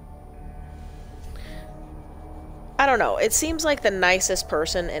 I don't know. It seems like the nicest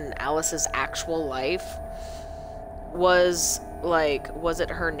person in Alice's actual life was, like, was it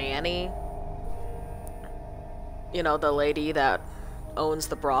her nanny? You know, the lady that owns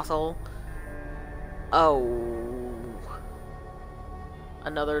the brothel? Oh.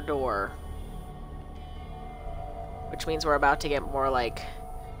 Another door. Which means we're about to get more, like,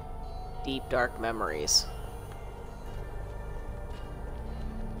 deep, dark memories.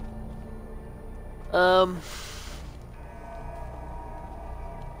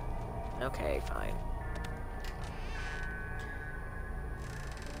 Okay, fine.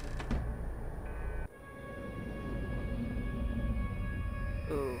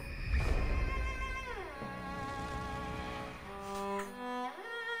 Ooh.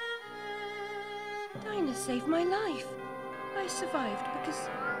 Dinah saved my life. I survived because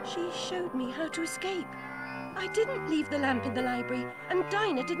she showed me how to escape. I didn't leave the lamp in the library, and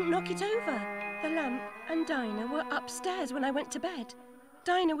Dinah didn't knock it over. The lamp and Dinah were upstairs when I went to bed.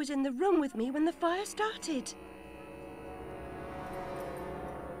 Dinah was in the room with me when the fire started.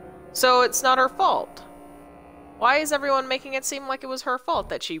 So it's not her fault. Why is everyone making it seem like it was her fault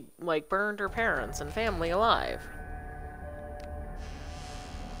that she, like, burned her parents and family alive?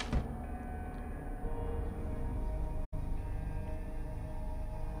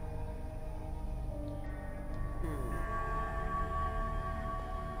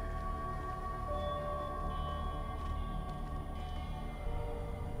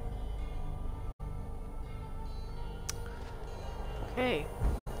 Okay.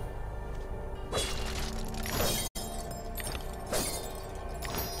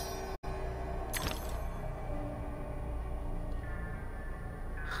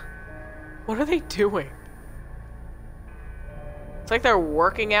 What are they doing? It's like they're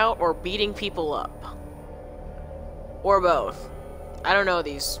working out or beating people up. Or both. I don't know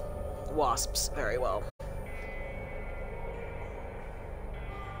these wasps very well.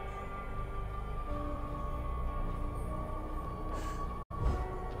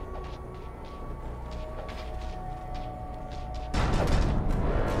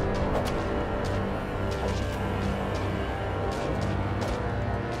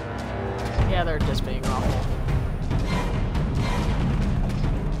 Yeah, they're just being awful.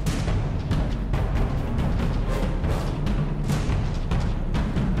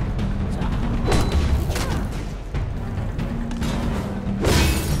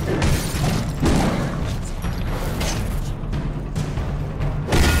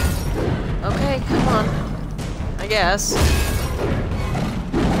 Okay, come on. I guess.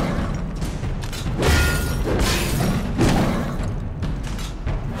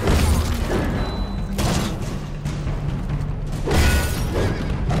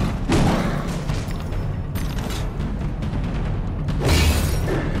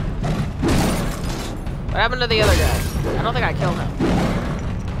 What happened to the other guy? I don't think I killed him.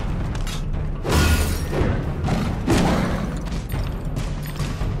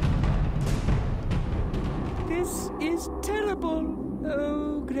 This is terrible.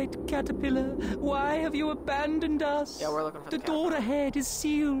 Oh, great caterpillar, why have you abandoned us? Yeah, we're looking for the door ahead is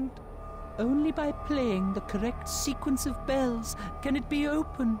sealed. Only by playing the correct sequence of bells can it be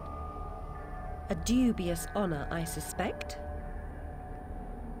opened. A dubious honor, I suspect.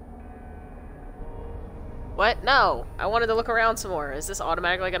 What? No! I wanted to look around some more. Is this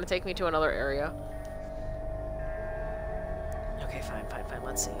automatically gonna take me to another area? Okay, fine, fine, fine.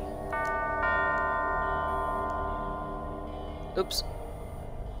 Let's see. Oops.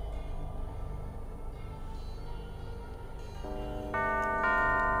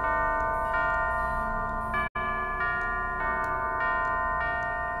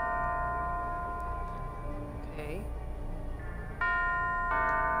 Okay.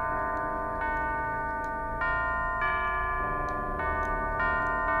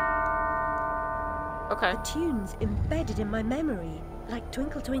 Okay. The tune's embedded in my memory, like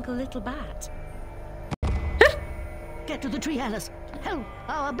Twinkle Twinkle Little Bat. Get to the tree, Alice. Help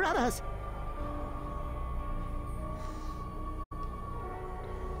our brothers.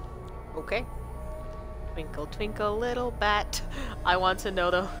 Okay. Twinkle, twinkle, little bat. I want to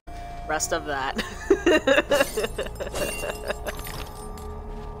know the rest of that.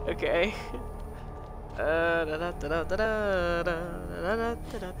 Okay.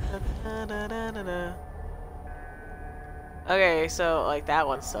 Okay, so, like, that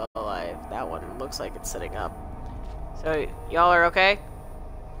one's still alive. That one looks like it's sitting up. So, y'all are okay?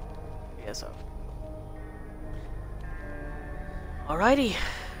 Yeah, so. Alrighty.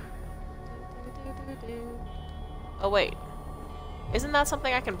 Oh, wait. Isn't that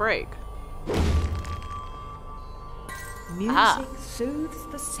something I can break? Music soothes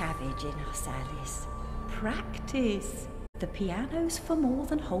the savage in us, Alice. Practice. The piano's for more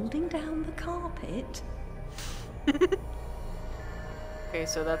than holding down the carpet. Okay,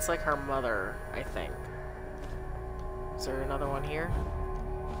 so that's like her mother, I think. Is there another one here?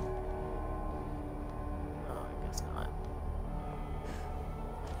 Oh, I guess not.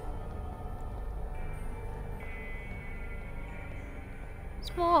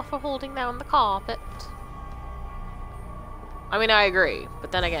 It's more for holding down the carpet. I mean, I agree,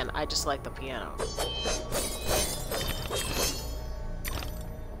 but then again, I just like the piano.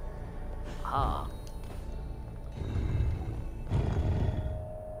 Ah.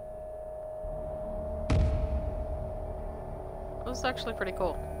 This is actually pretty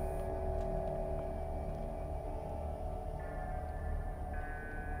cool.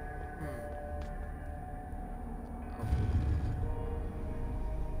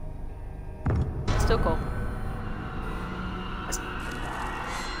 Still cool.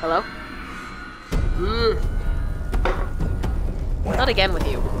 Hello? Not again with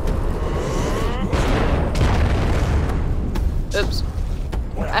you. Oops.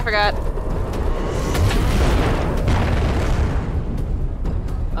 I forgot.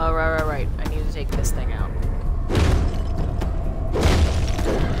 Oh, right. I need to take this thing out.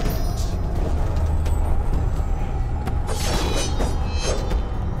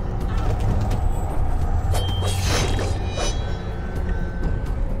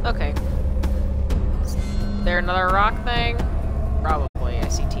 Okay. Is there another rock thing? Probably. I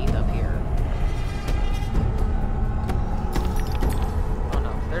see teeth up here. Oh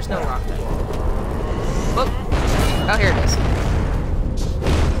no, there's no rock thing. Whoop! Oh, here it is.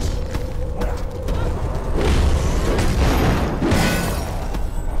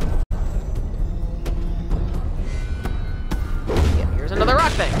 Yeah, here's another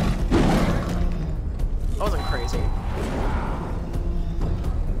rock thing. That wasn't crazy.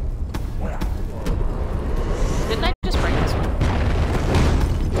 Didn't I just break this one?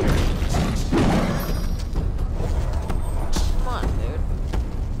 Come on, dude.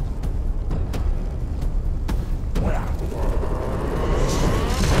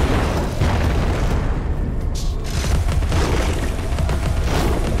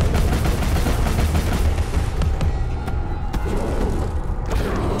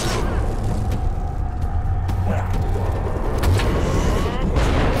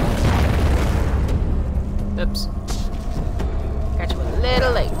 Oops. Catch him a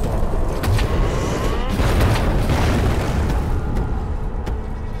little late.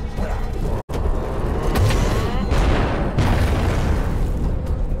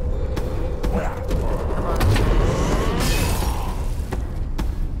 Come on.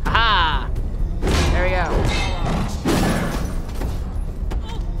 Aha! There we go.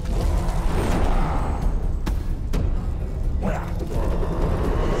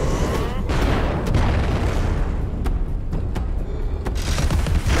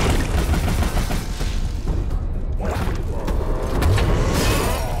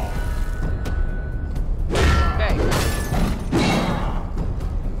 Okay.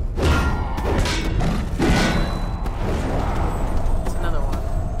 That's another one.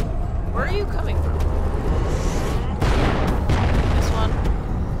 Where are you coming from? This one?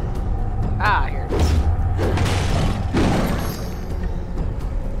 Ah, here it is.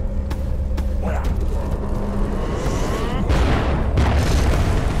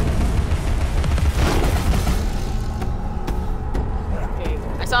 Okay,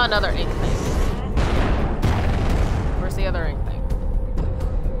 I saw another ink thing. Where's the other ink thing?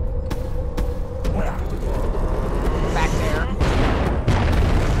 Back there.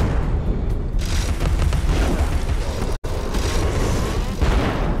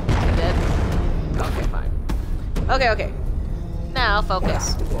 Dead? Okay, fine. Okay. Now,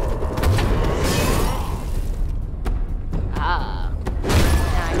 focus. Ah.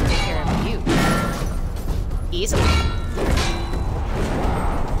 Now I can take care of you. Easily.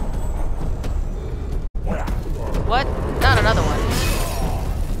 What? Not another one.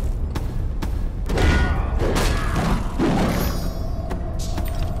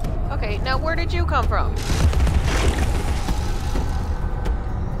 Okay, now where did you come from?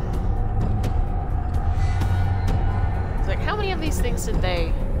 It's like, how many of these things did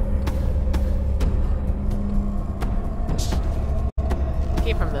they...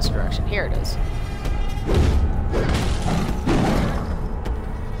 Came from this direction. Here it is.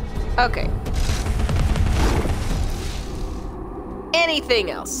 Okay. Anything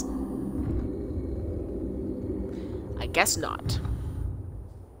else? I guess not.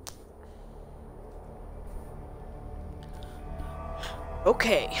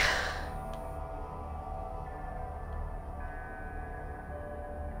 Okay.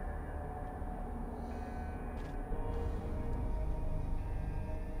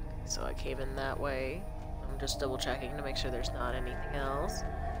 So I came in that way. I'm just double checking to make sure there's not anything else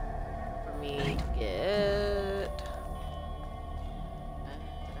for me to get.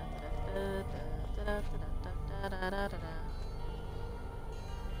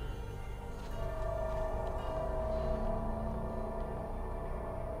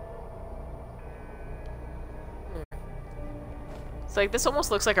 It's like, this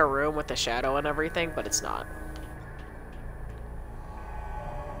almost looks like a room with a shadow and everything, but it's not.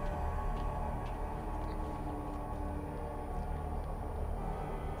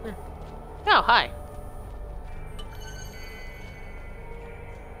 Oh, hi.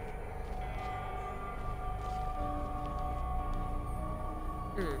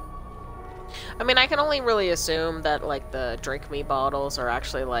 I mean, I can only really assume that, like, the drink me bottles are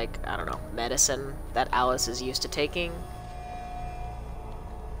actually, like, I don't know, medicine that Alice is used to taking.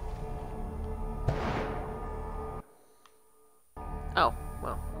 Oh,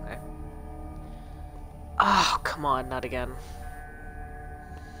 well, okay. Oh, come on, not again.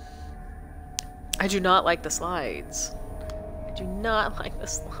 I do not like the slides. I do not like the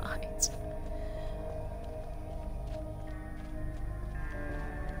slides.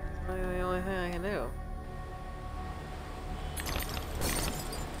 That's the only thing I can do.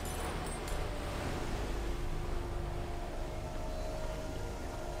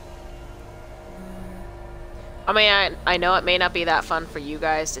 I mean, I know it may not be that fun for you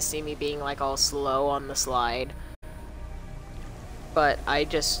guys to see me being like all slow on the slide, but I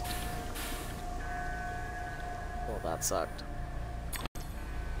just... Well, that sucked.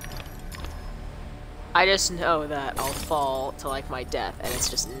 I just know that I'll fall to like my death and it's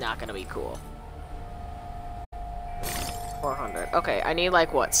just not gonna be cool. 400. Okay, I need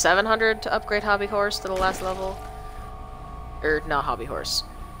like what, 700 to upgrade Hobby Horse to the last level? Or not Hobby Horse.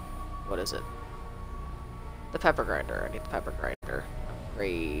 What is it? The Pepper Grinder. I need the Pepper Grinder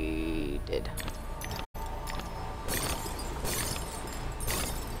upgraded.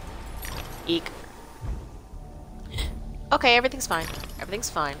 Eek. Okay, everything's fine. Everything's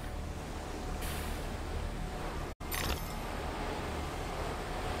fine.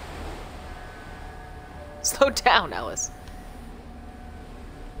 Slow down, Alice.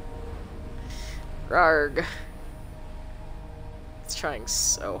 Rarg. It's trying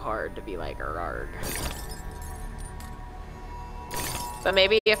so hard to be like a Rarg. But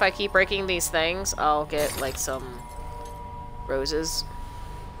maybe if I keep breaking these things, I'll get like some roses.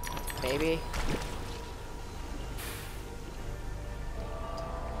 Maybe.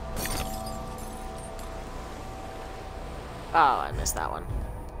 Oh, I missed that one.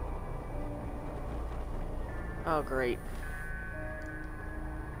 Oh, great.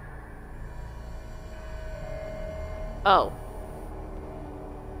 Oh.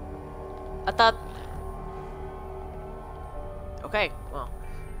 I thought... Okay, well.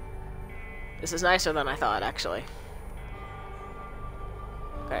 This is nicer than I thought, actually.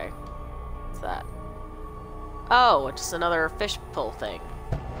 Okay. What's that? Oh, it's just another fish pull thing.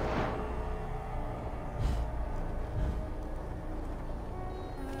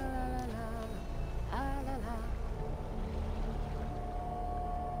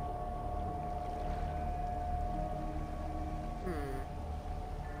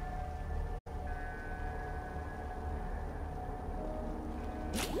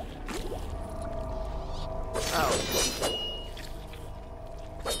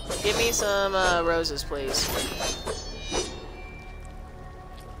 Give me some roses, please.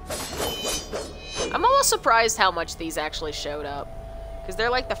 I'm almost surprised how much these actually showed up. Because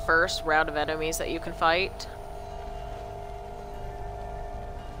they're like the first round of enemies that you can fight.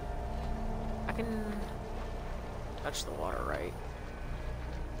 I can touch the water, right?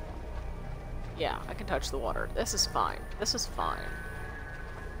 Yeah, I can touch the water. This is fine. This is fine.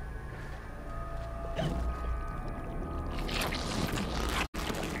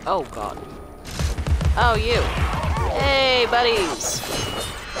 Oh, God. Oh, you. Hey, buddies.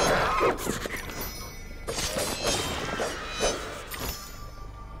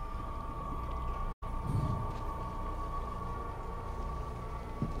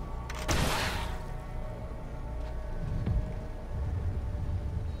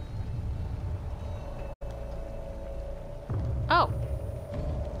 Oh.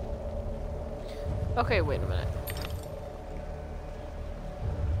 Okay, wait a minute.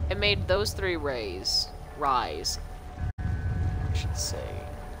 It made those three rise, I should say.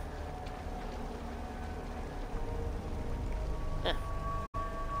 Eh.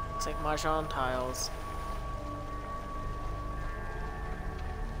 Looks like Mahjong tiles.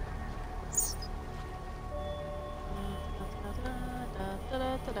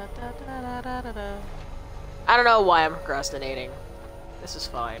 I don't know why I'm procrastinating. This is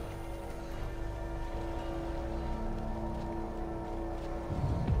fine.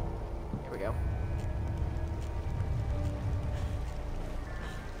 Here we go.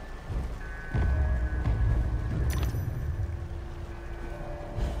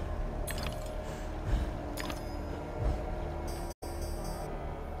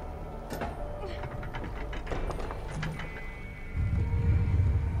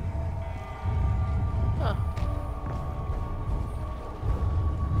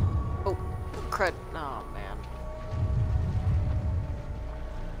 Crud. Oh, man.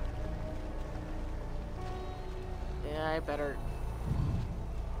 Yeah, I better...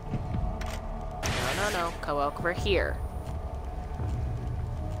 No. Go over here.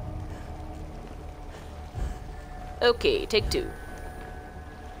 Okay, take two.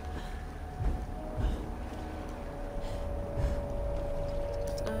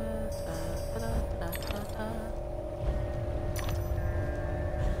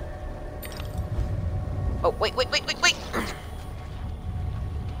 Oh, wait.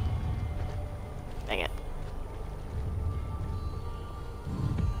 Dang it.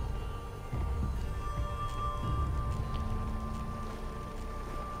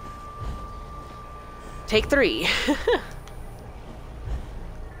 Take three.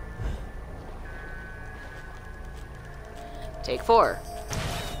 Take four.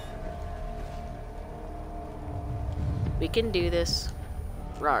 We can do this.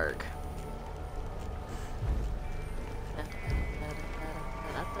 Rarg.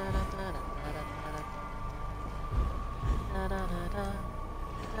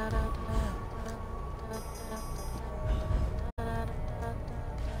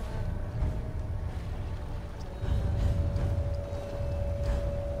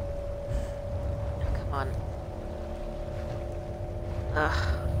 Come on. Ugh,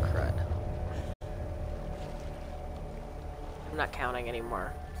 crud. I'm not counting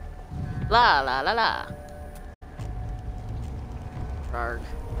anymore. La la la la. Rarg.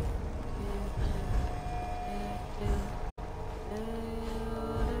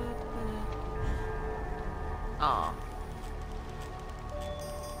 Aw.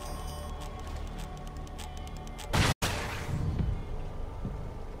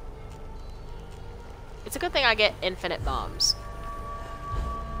 It's a good thing I get infinite bombs.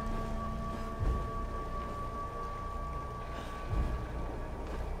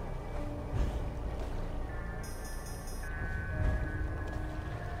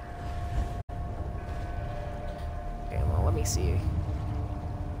 Okay, well, let me see.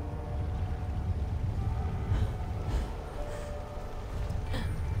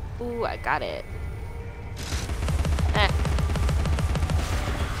 Ooh, I got it. Eh.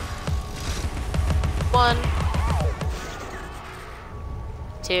 1,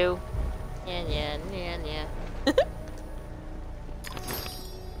 2. Yeah.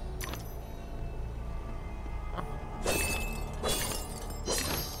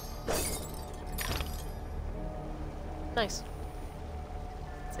 Nice.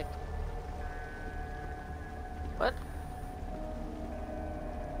 Sick. What?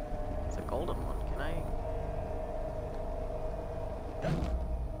 It's a golden one. Can I?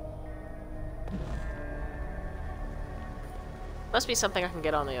 Must be something I can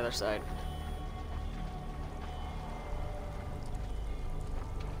get on the other side.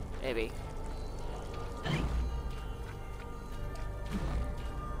 Maybe.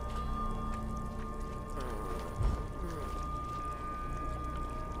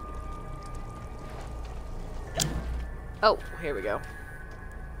 Oh, here we go.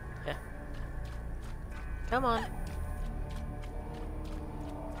 Yeah. Come on.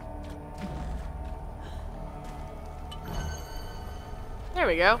 There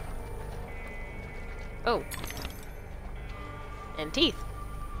we go. Oh. And teeth.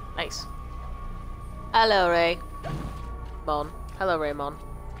 Nice. Hello, Ray. Mon. Hello, Raymond.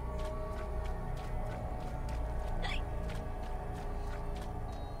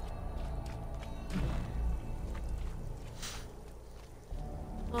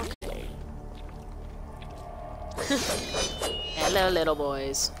 Okay. Hello, little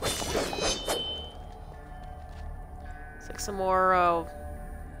boys. It's like some more, I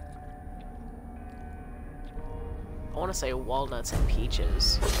want to say walnuts and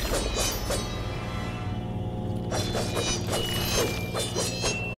peaches.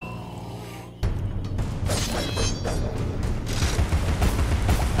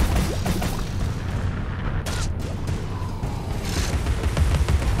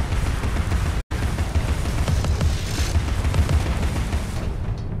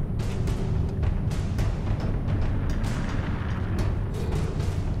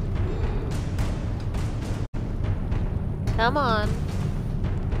 Come on.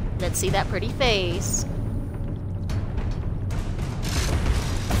 Let's see that pretty face.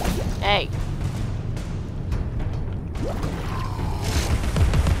 Hey.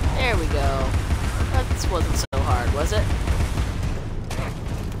 There we go. That wasn't so hard, was it?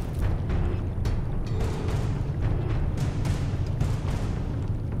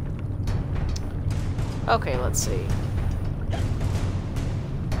 Okay, let's see.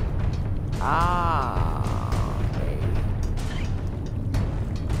 Ah, okay.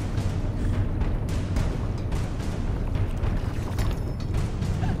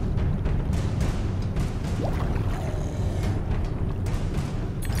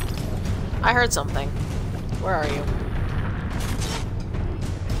 I heard something. Where are you?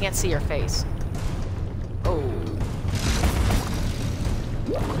 I can't see your face. Oh.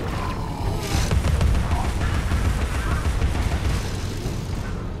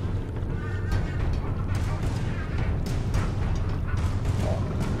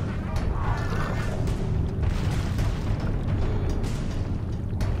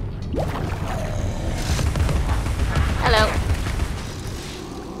 Hello.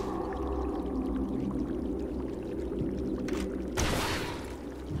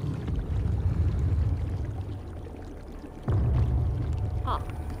 Huh.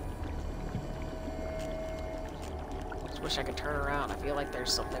 Just wish I could turn around. I feel like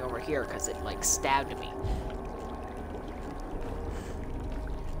there's something over here because it like stabbed me.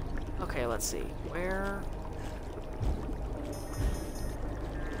 Okay, let's see. Where?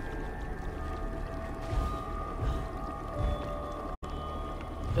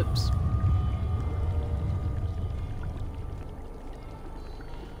 Oops.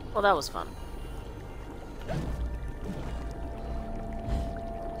 Well, that was fun.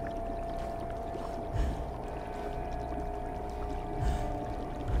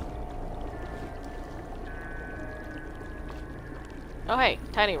 Oh hey,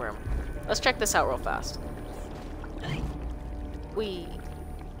 tiny room. Let's check this out real fast.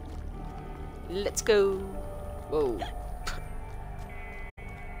 Let's go. Whoa.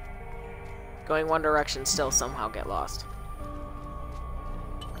 Going one direction, still somehow get lost.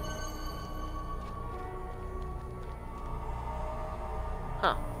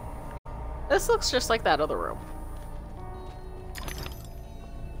 Huh. This looks just like that other room.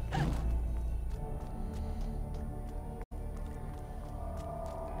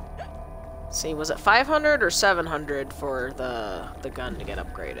 See, was it 500 or 700 for the gun to get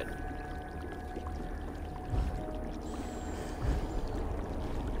upgraded?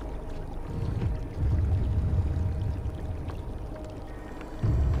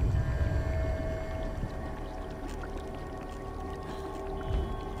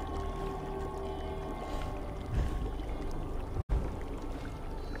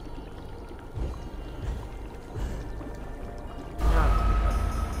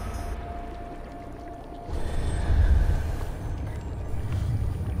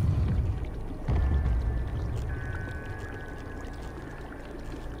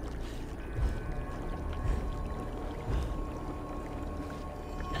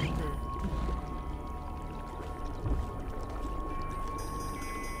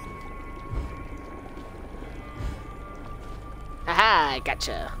 Aha,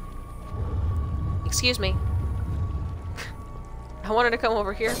 gotcha. Excuse me. I wanted to come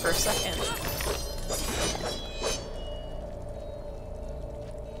over here for a second.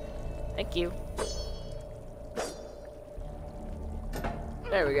 Thank you.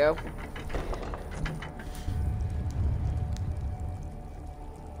 There we go.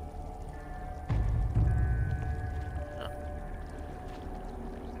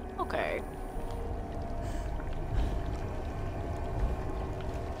 Okay.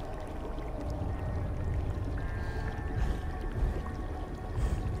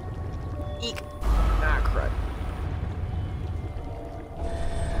 Eek. Ah, crud.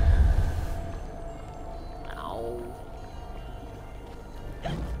 Ow.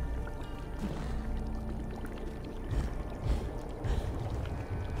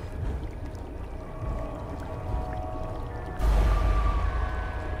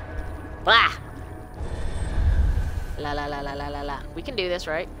 Blah! La la la la la la la. We can do this,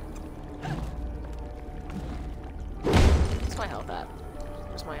 right? Where's my health at?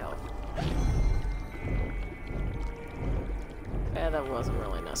 Where's my health? Yeah, that wasn't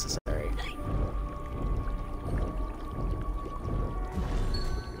really necessary.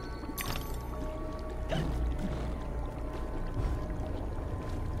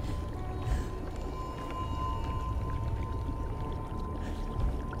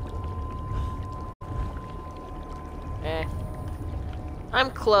 I'm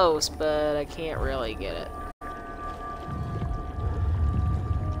close, but I can't really get it.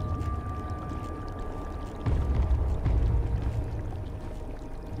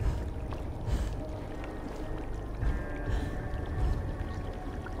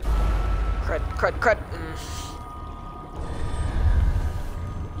 Crud, crud, crud.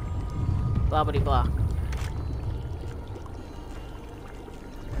 Blah, blah, blah.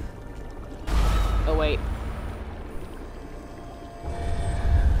 Oh, wait.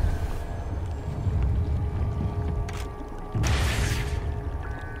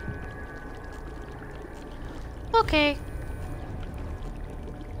 Okay.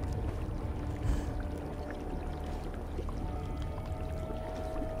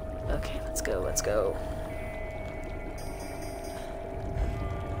 Okay, let's go, let's go.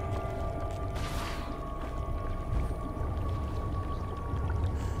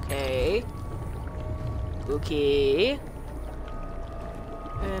 Okay. Okay.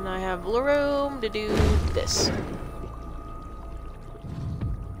 And I have room to do this.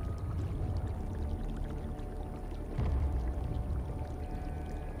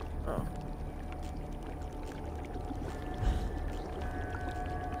 Oh.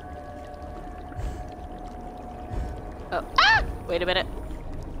 Oh. Ah! Wait a minute.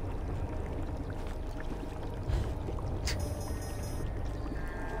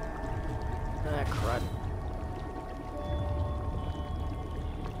 Ah, crud.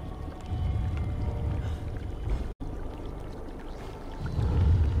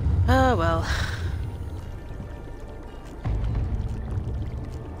 Oh, well.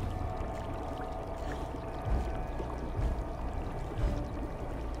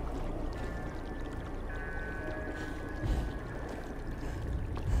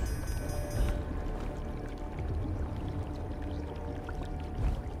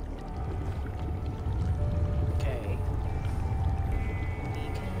 Okay. We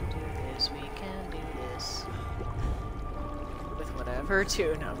can do this, we can do this. With whatever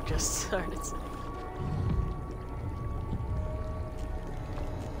tune I've just started singing.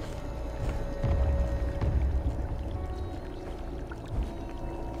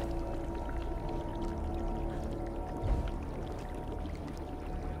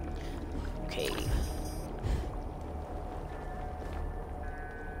 Okay.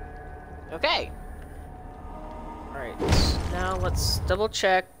 Okay. Alright, now let's double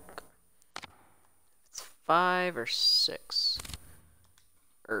check. It's 5 or 6.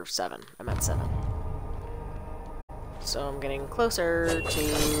 Or 7. I meant 7. So I'm getting closer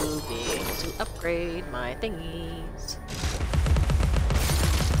to being able to upgrade my thingies.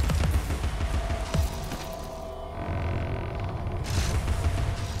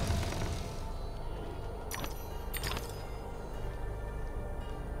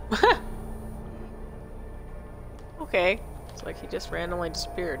 Okay. It's like he just randomly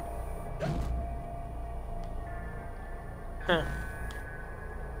disappeared. Huh.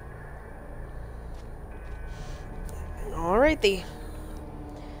 Alrighty.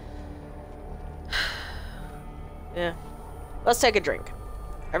 Yeah. Let's take a drink.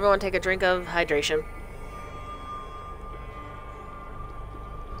 Everyone take a drink of hydration.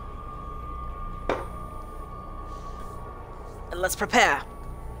 And let's prepare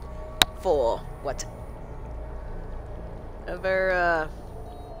for what? Ever,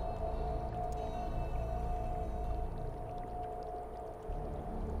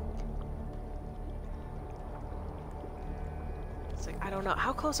 It's like, I don't know.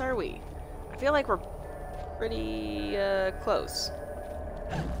 How close are we? I feel like we're pretty, close.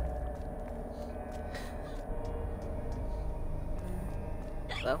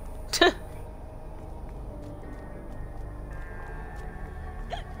 Hello?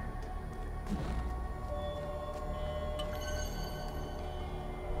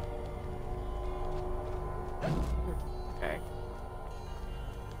 Okay.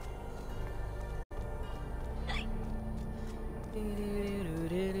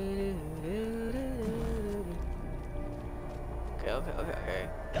 Okay.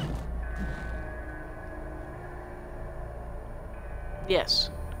 Yes.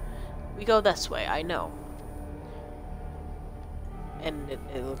 We go this way, I know. And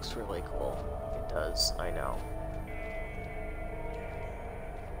it looks really cool. It does, I know.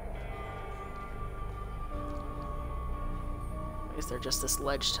 Is there just this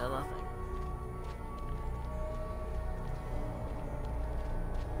ledge to nothing?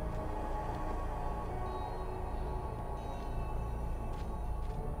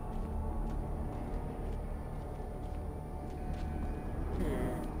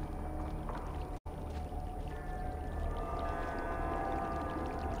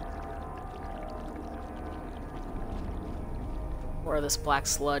 Or this black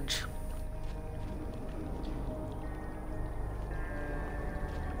sludge.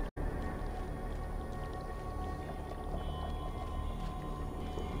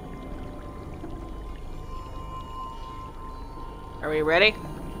 Are we ready?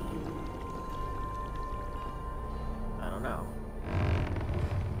 don't know.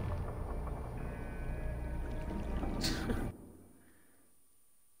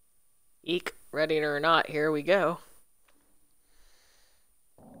 Eek, ready or not, here we go.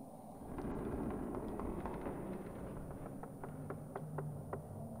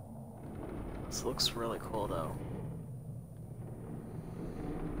 This looks really cool, though.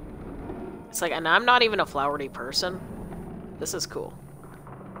 It's like, and I'm not even a flowery person. This is cool.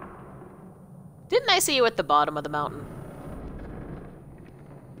 Didn't I see you at the bottom of the mountain?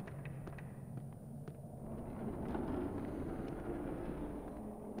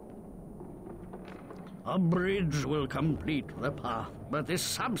 A bridge will complete the path, but this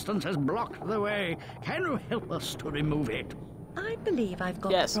substance has blocked the way. Can you help us to remove it? I believe I've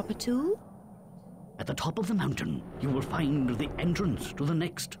got Yes. the proper tool. At the top of the mountain, you will find the entrance to the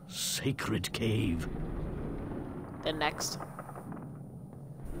next sacred cave. The next.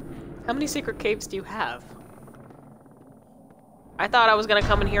 How many secret caves do you have? I thought I was gonna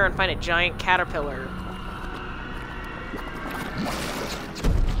come in here and find a giant caterpillar.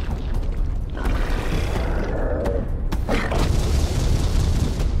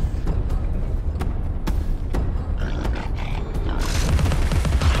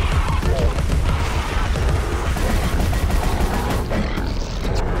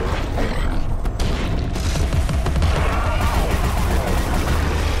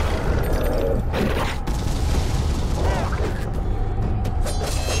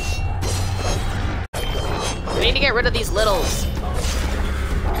 I need to get rid of these littles.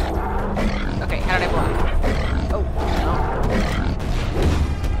 Okay, how did I block? Oh, no.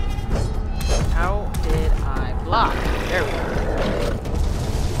 How did I block? There we go.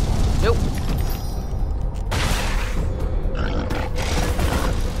 Nope.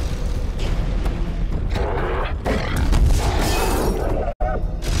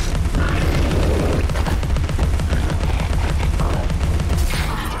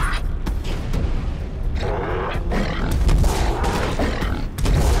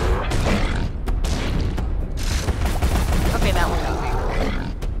 Okay, that one got me.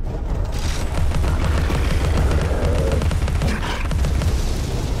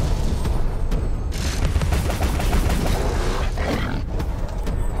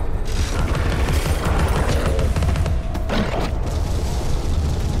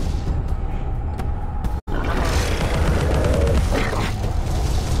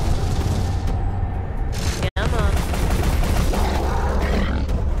 Come on.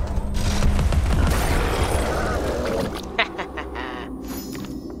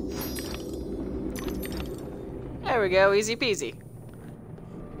 There we go, easy peasy.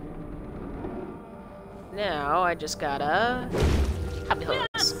 Now I just gotta happy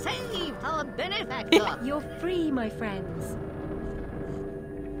hooks. Save our benefactor! You're free, my friends.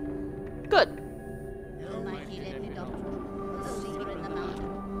 Good. Almighty let it off. The seeker in the mountain.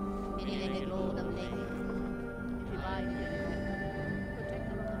 Many-legged lord of ladies. Divine and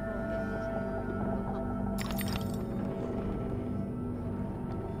protector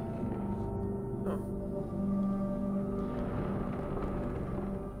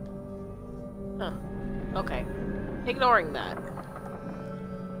Huh. Okay. Ignoring that.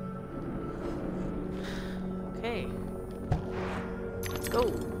 Okay. Let's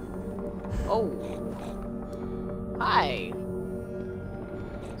go. Oh. Hi.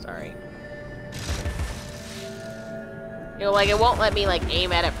 Sorry. You know, like, it won't let me, like,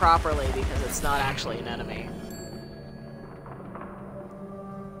 aim at it properly because it's not actually an enemy.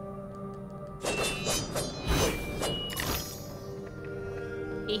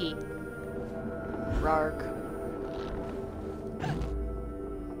 Hee hee. Rark.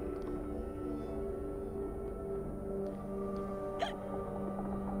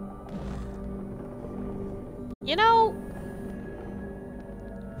 You know...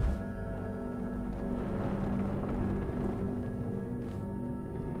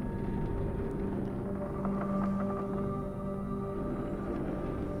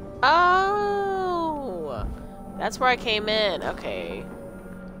 Oh! That's where I came in. Okay.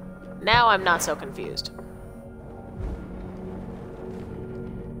 Now I'm not so confused.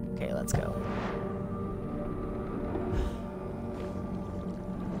 Okay, let's go.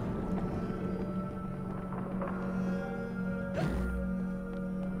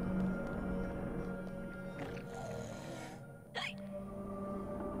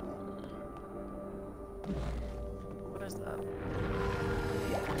 What is that?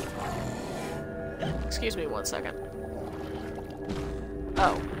 Excuse me 1 second.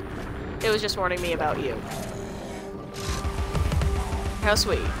 Oh. It was just warning me about you. How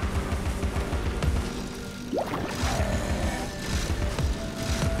sweet.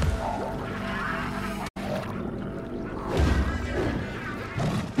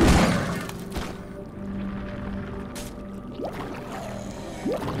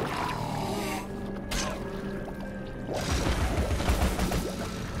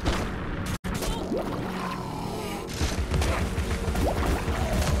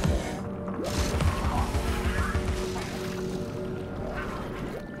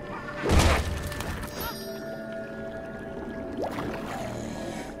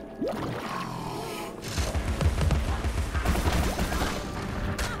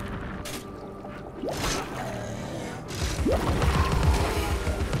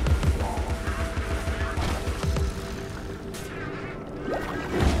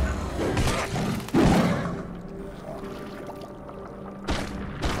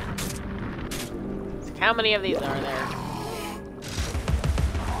 How many of these are there?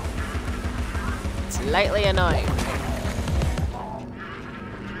 Slightly annoying.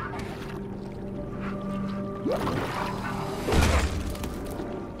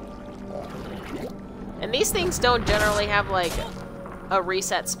 And these things don't generally have like a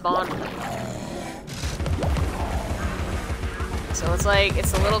reset spawn thing. So it's like,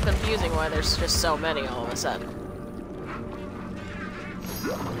 it's a little confusing why there's just so many all of a sudden.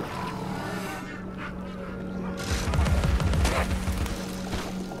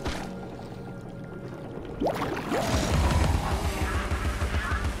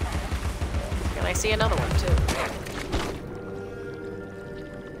 And I see another one too.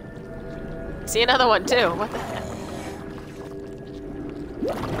 See another one too. What the heck?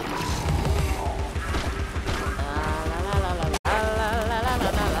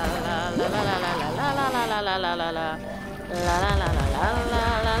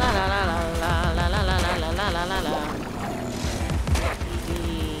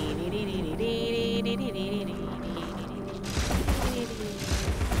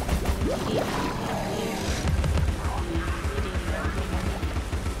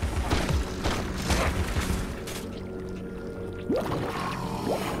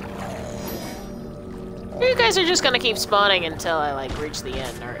 You guys are just gonna keep spawning until I like reach the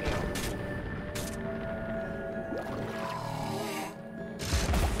end, aren't you?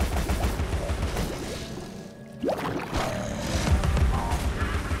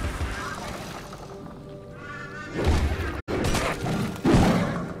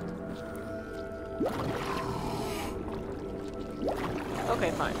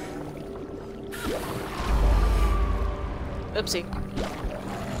 Okay, fine. Oopsie.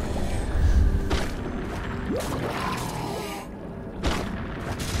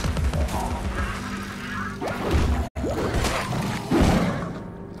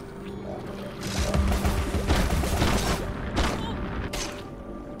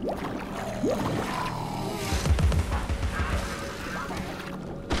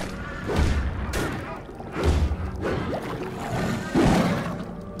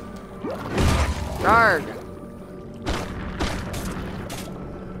 Guard.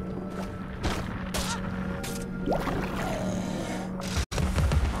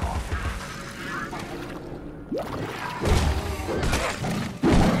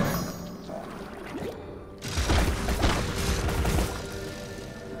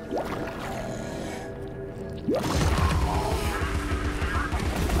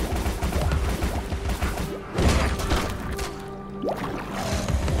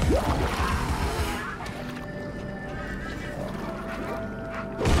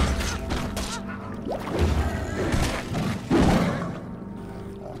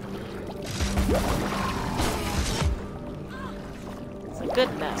 It's a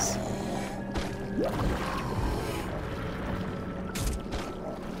good mess.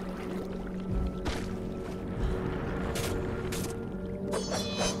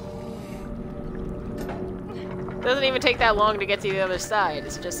 Doesn't even take that long to get to the other side.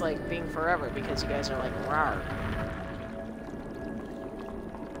 It's just like being forever because you guys are like, rawr.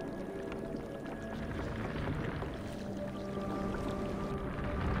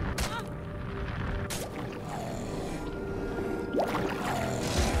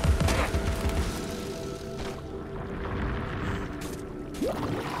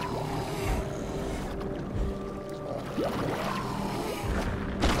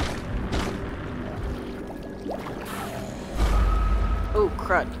 Ooh,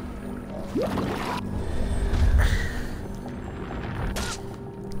 crud.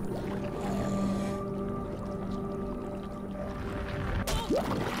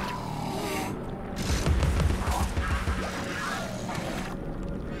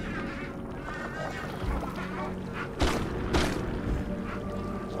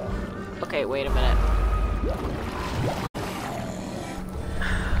 Okay, wait a minute.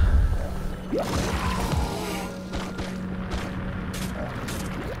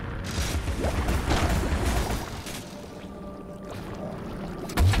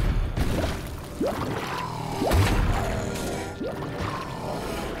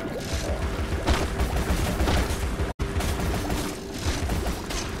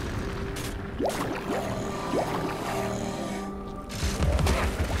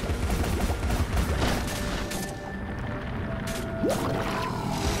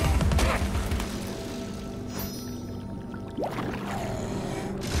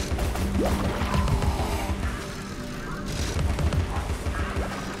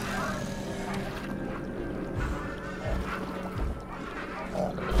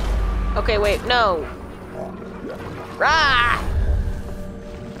 Okay, wait, no. Rah!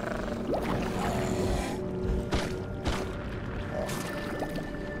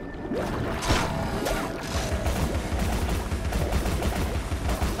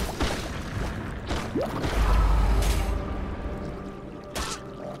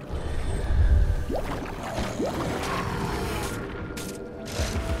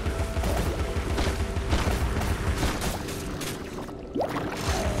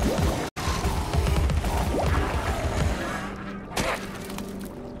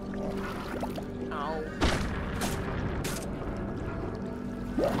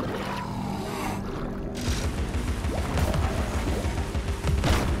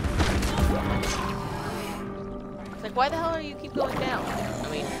 Like, why the hell are you keep going down? I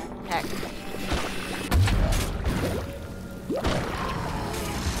mean, heck.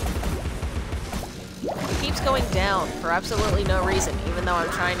 It keeps going down for absolutely no reason, even though I'm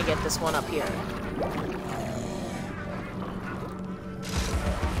trying to get this one up here.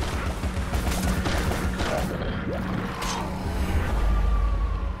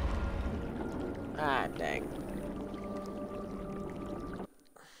 Ah, dang.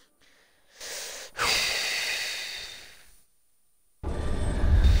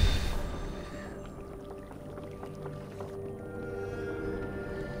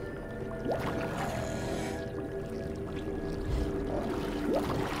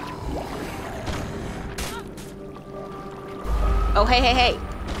 Oh, hey, hey, hey!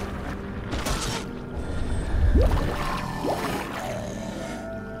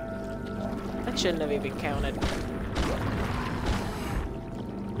 That shouldn't have even counted.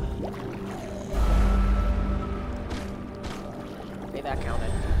 Maybe that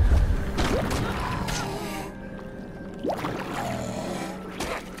counted.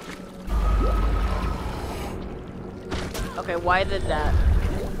 Okay, why did that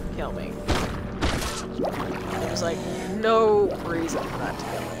kill me? There was like no reason for that to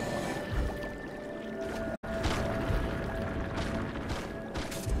kill me.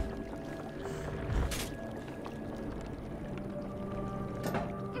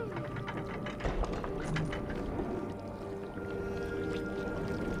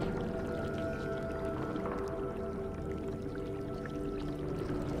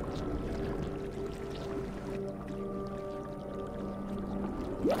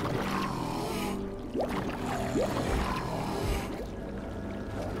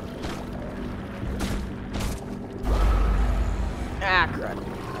 Ah, crud.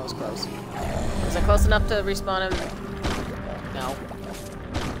 That was close. Was I close enough to respawn him? No.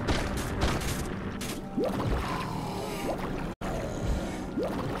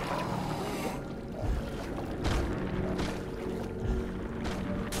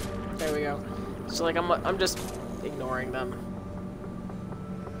 There we go. So like I'm just ignoring them.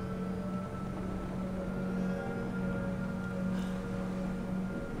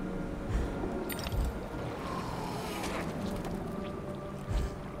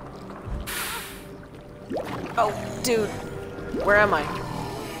 Oh, dude. Where am I?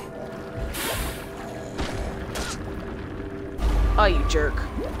 Oh, you jerk.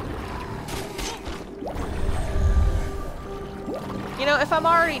 You know, if I'm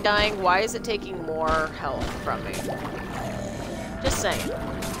already dying, why is it taking more health from me? Just saying.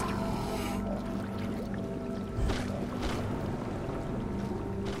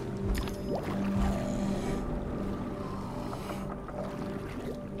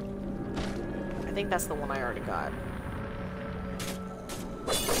 I think that's the one I already got.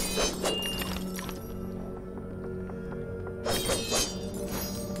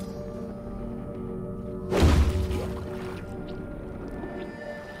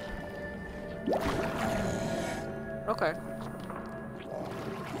 Okay.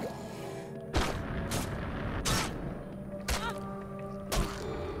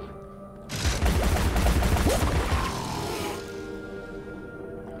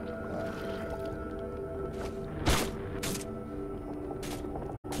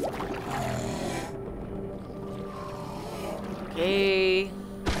 Okay,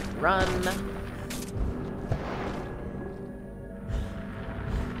 run.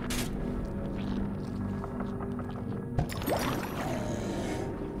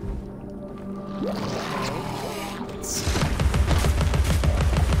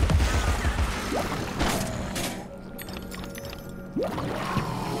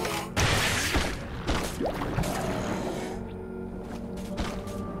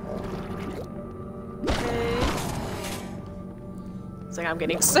 It's like I'm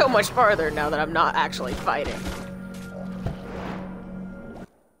getting so much farther now that I'm not actually fighting.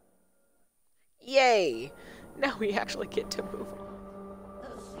 Yay! Now we actually get to move on.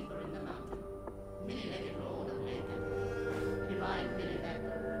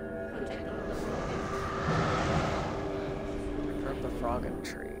 broken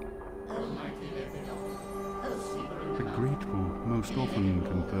tree. The grateful most often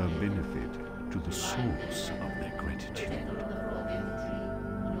confer benefit to the source of their gratitude.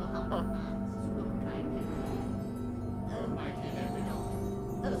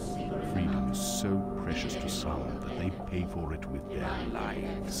 Freedom is so precious to some that they pay for it with their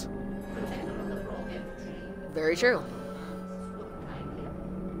lives. Very true.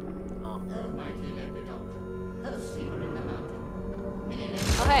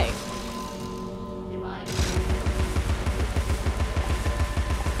 Oh, hey.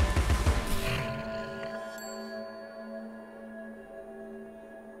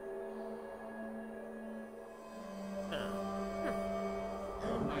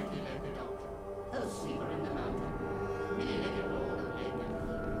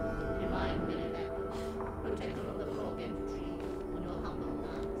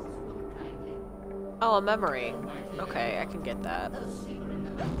 Oh, a memory. Okay, I can get that.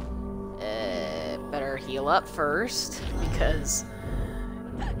 Better heal up first, because...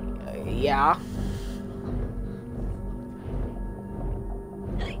 yeah.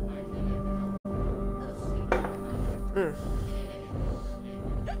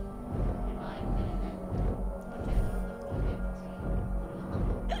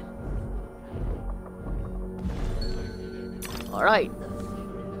 Alright.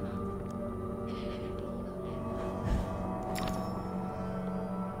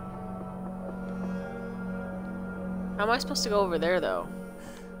 How am I supposed to go over there, though?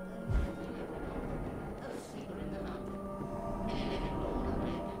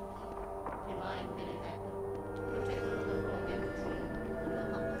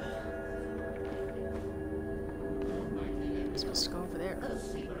 I'm supposed to go over there.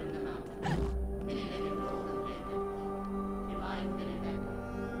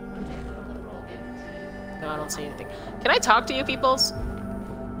 No, I don't see anything. Can I talk to you peoples?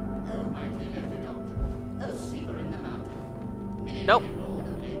 Nope.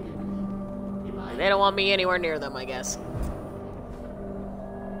 They don't want me anywhere near them, I guess.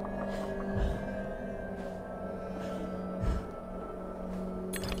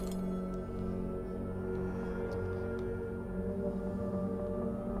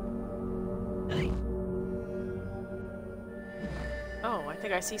 Oh, I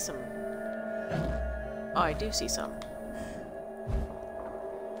think I see some. Oh, I do see some.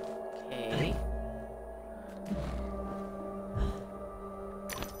 Okay.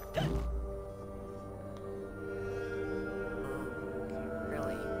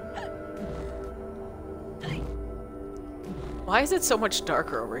 Really? Why is it so much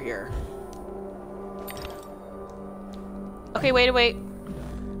darker over here? Okay, wait.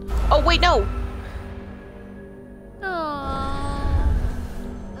 Oh, wait, no!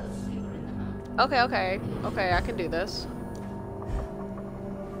 Okay, I can do this.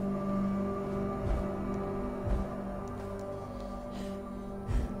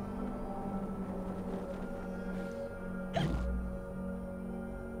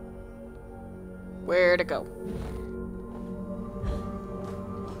 Where to go?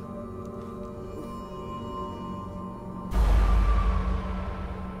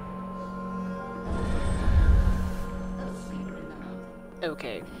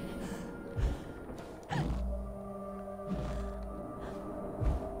 Okay.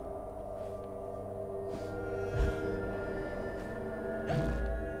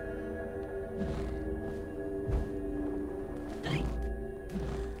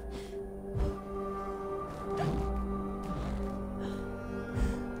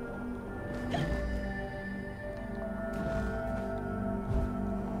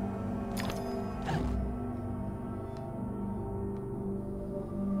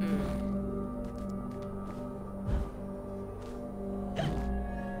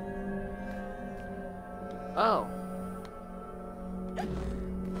 Oh.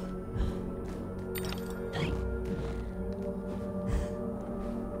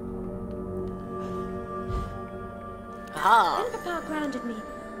 Ah. When Papa grounded me,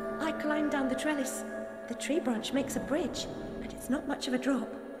 I climbed down the trellis. The tree branch makes a bridge, and it's not much of a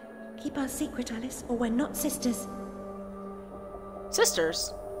drop. Keep our secret, Alice, or we're not sisters.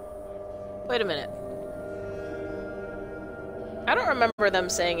 Sisters? Wait a minute. I don't remember them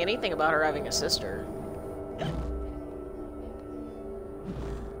saying anything about her having a sister.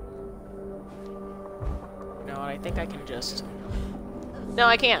 No, I think I can just... No,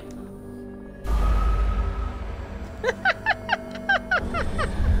 I can't.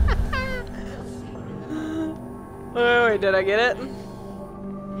 Wait, did I get it?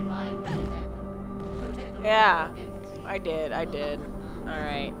 Yeah, I did.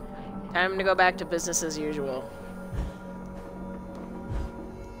 Alright. Time to go back to business as usual.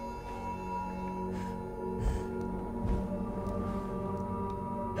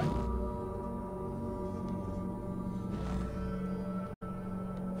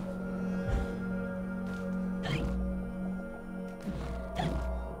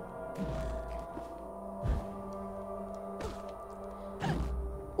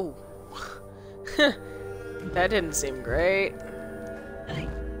 Ooh. That didn't seem great.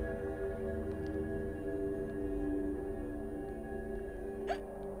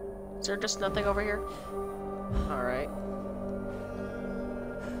 Is there just nothing over here? Alright.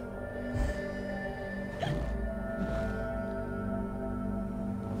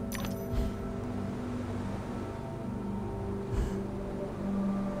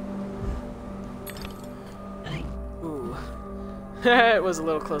 Ooh. It was a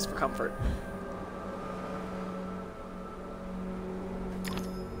little close for comfort.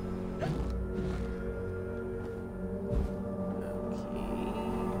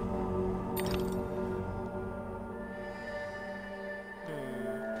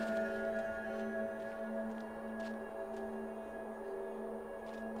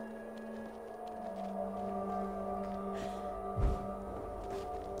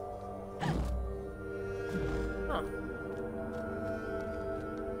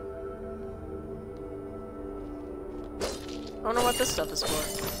 I don't know what this stuff is for.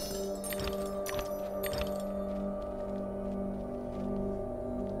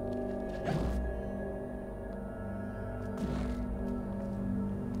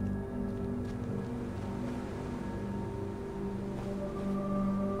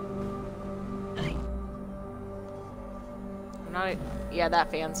 I'm not... Yeah, that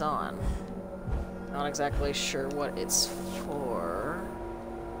fan's on. Not exactly sure what it's for.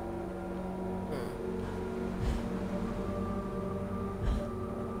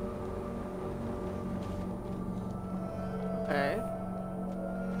 Okay.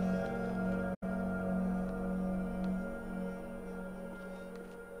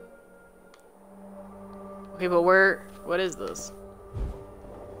 Okay, but where... What is this?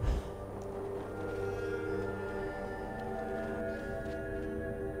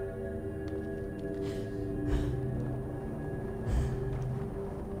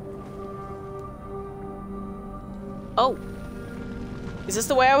 Oh! Is this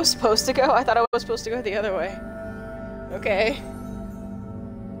the way I was supposed to go? I thought I was supposed to go the other way. Okay.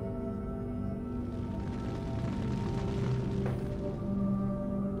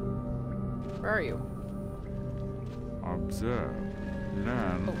 Where are you? Observe,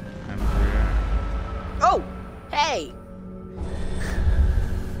 learn, and react. Oh! Hey!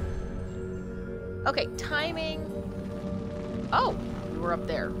 Okay, timing. Oh! We were up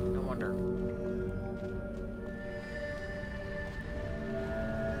there. No wonder.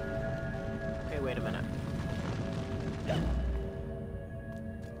 Okay, wait a minute. How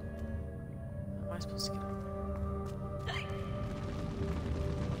am I supposed to get up?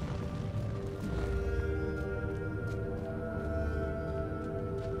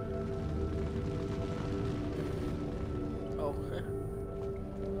 Oh.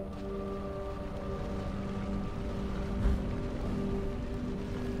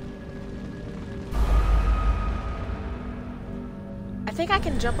 I think I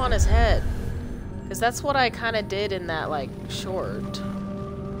can jump on his head. Because that's what I kind of did in that, like, short.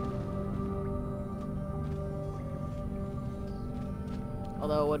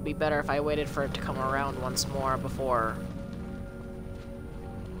 Although it would be better if I waited for it to come around once more before...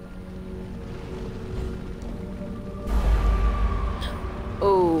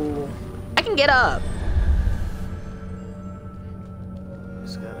 Oh, I can get up!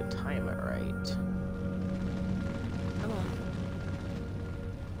 Just gotta time it right. Come on.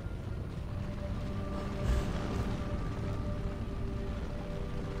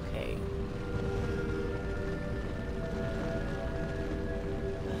 Okay.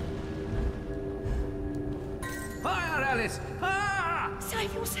 Fire, Alice! Fire!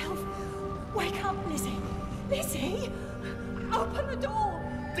 Save yourself! Wake up, Lizzie! Lizzie! Open the door!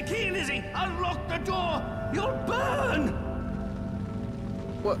 The key, Lizzie! Unlock the door! You'll burn!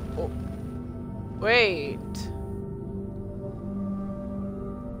 What? Oh. Wait.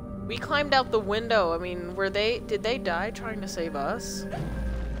 We climbed out the window. I mean, did they die trying to save us?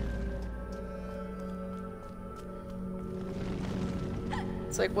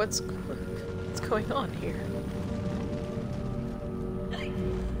 It's like, what's going on here?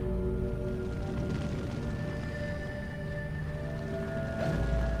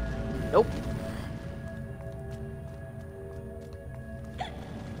 Nope.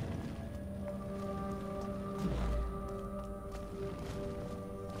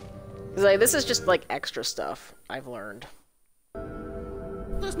 Like, this is just like extra stuff I've learned.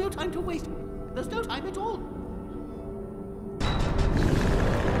 There's no time to waste. There's no time at all.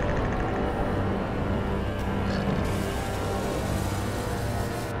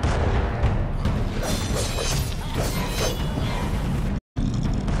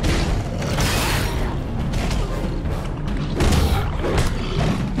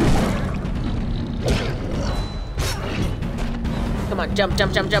 on, jump,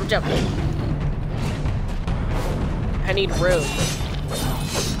 jump, jump, jump, jump. I need room.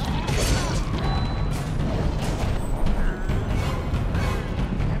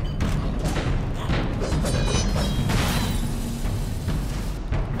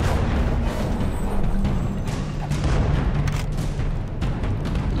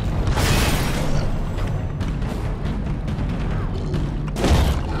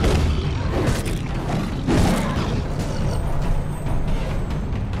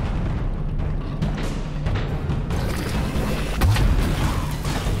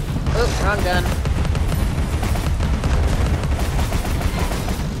 Wrong gun.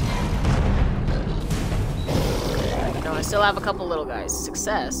 No, I still have a couple little guys.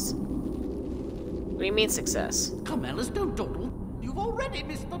 Success? What do you mean success? Come, Alice, don't dawdle. You've already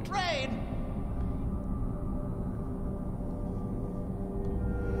missed the train.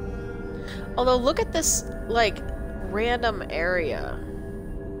 Although, look at this, like, random area.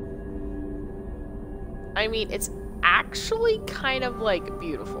 I mean, it's actually kind of, like,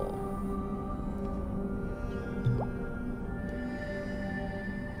 beautiful.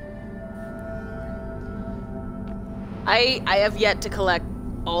 I have yet to collect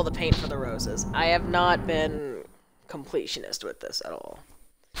all the paint for the roses. I have not been completionist with this at all.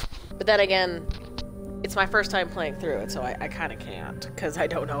 But then again, it's my first time playing through it, so I kind of can't, because I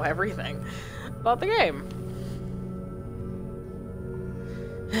don't know everything about the game.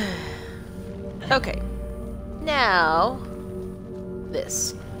 Okay. Now,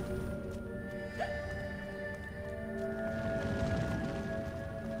 this.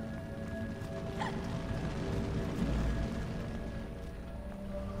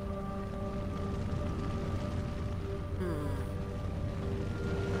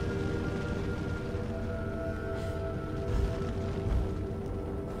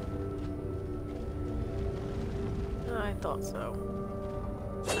 I thought so.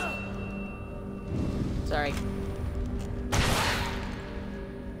 Sorry.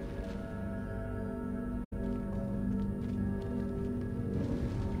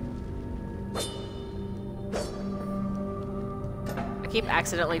 I keep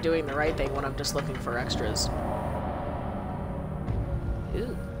accidentally doing the right thing when I'm just looking for extras.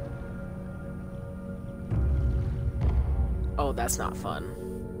 Ooh. Oh, that's not fun.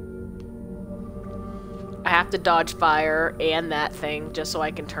 I have to dodge fire and that thing just so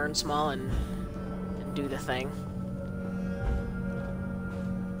I can turn small and do the thing.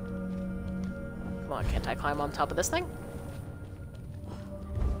 Come on, can't I climb on top of this thing?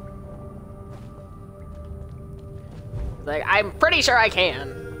 It's like, I'm pretty sure I can.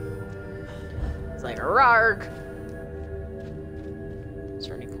 It's like, rarg. Is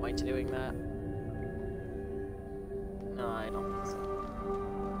there any point to doing that? No, I don't think so.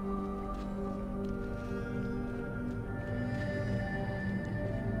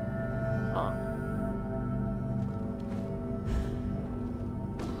 Huh.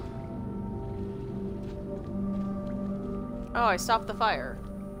 Oh, I stopped the fire.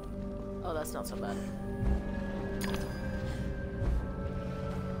 Oh, that's not so bad.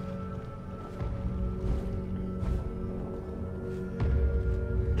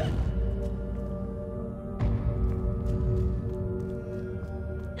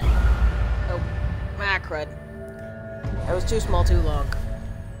 Oh, macrud. That was too small, too long.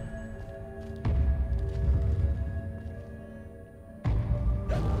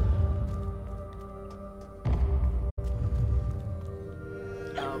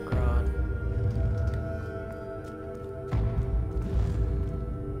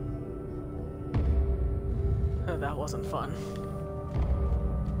 That wasn't fun.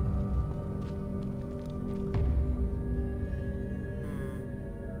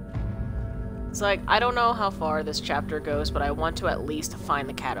 It's like, I don't know how far this chapter goes, but I want to at least find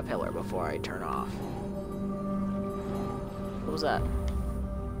the caterpillar before I turn off. What was that?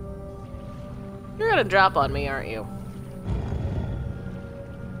 You're gonna drop on me, aren't you?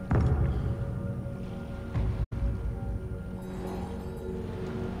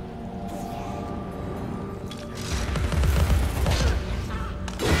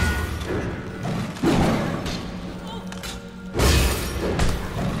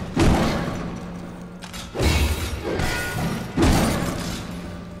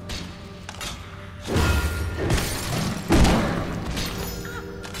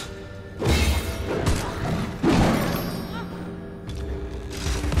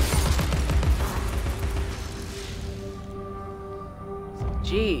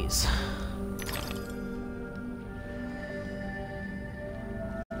 Jeez.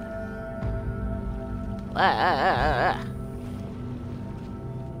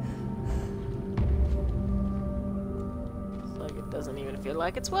 It's like it Doesn't even feel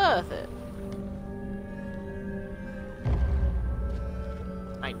like it's worth it.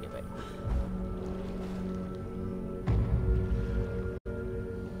 I knew it.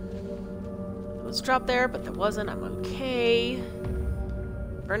 It was dropped there, but there wasn't. I'm okay.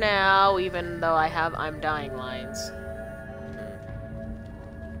 For now, even though I'm dying lines.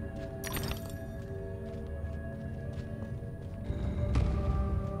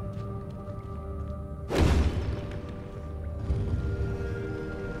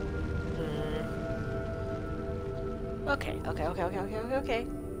 Okay.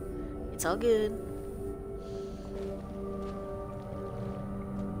 It's all good.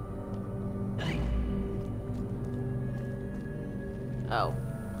 Oh.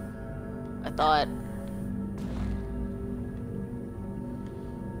 I thought...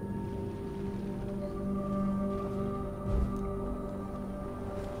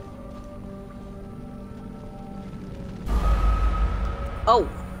 Oh!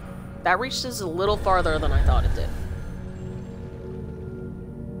 That reaches a little farther than I thought it did.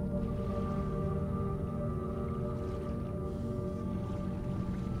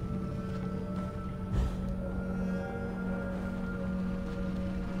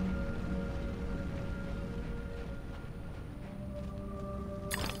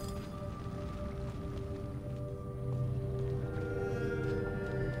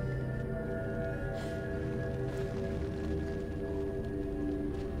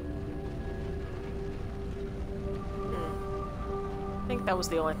 I think that was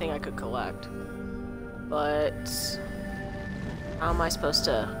the only thing I could collect. But... how am I supposed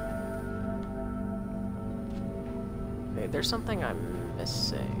to... Okay, there's something I'm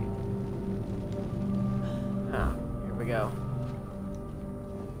missing. Ah, here we go.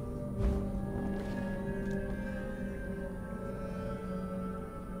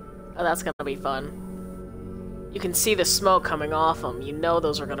 Oh, that's gonna be fun. You can see the smoke coming off them. You know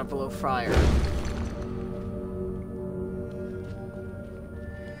those are gonna blow fire.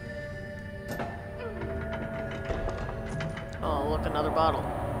 Oh, look, another bottle.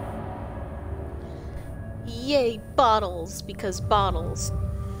 Yay, bottles, because bottles.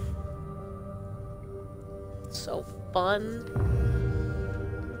 So fun.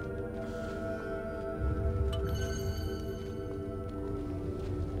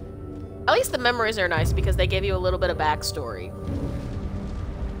 At least the memories are nice because they give you a little bit of backstory.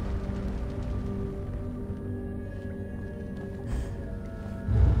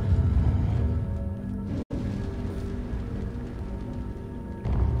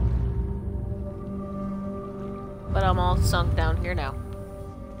 But I'm all sunk down here now.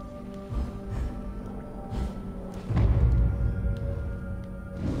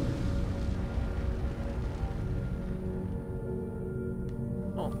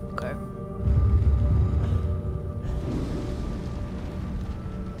 Oh, okay.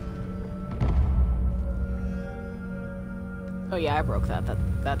 Oh yeah, I broke that.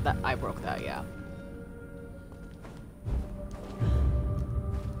 I broke that, yeah.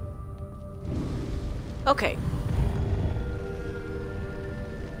 Okay.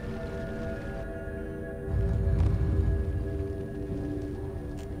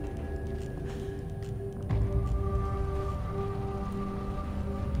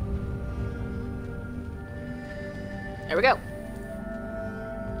 There we go.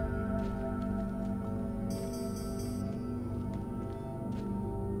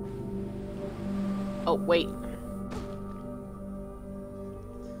 Oh, wait.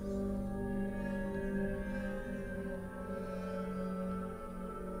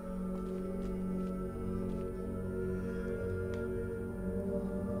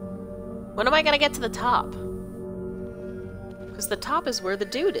 When am I gonna get to the top? Because the top is where the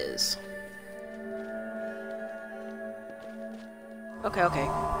dude is. Okay, okay.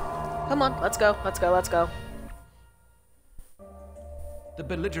 Come on, let's go, let's go, let's go. The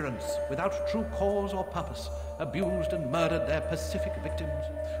belligerents, without true cause or purpose, abused and murdered their pacific victims,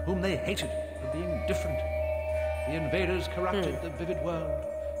 whom they hated for being different. The invaders corrupted the vivid world.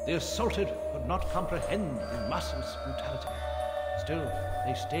 The assaulted could not comprehend the merciless brutality. Still,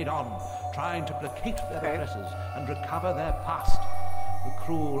 they stayed on, trying to placate their oppressors and recover their past. The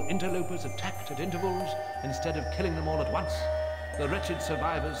cruel interlopers attacked at intervals instead of killing them all at once. The wretched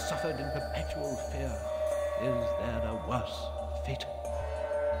survivors suffered in perpetual fear. Is there a worse fate?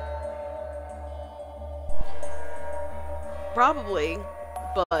 Probably,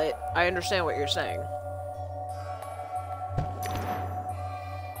 but I understand what you're saying.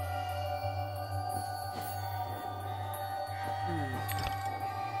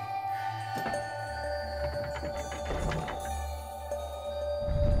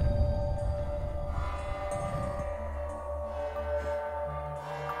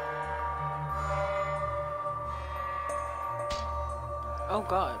 Oh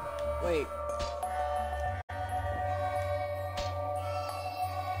god. Wait.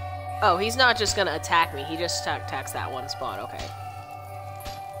 Oh, he's not just gonna attack me. He just attacks that one spot. Okay.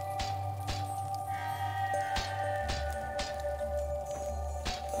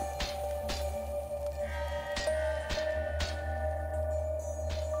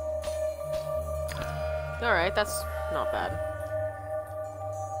 Alright, that's not bad.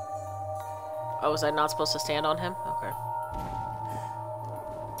 Oh, was I not supposed to stand on him? Okay.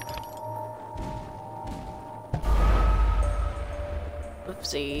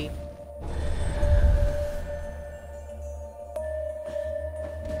 Oopsie.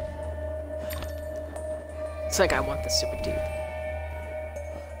 It's like I want the stupid tooth.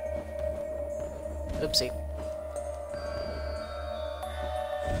 Oopsie.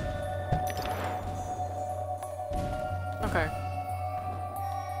 Okay.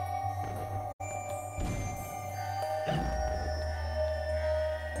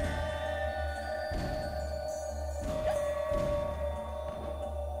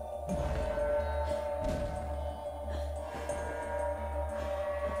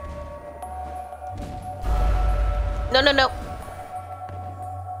 No, no, no.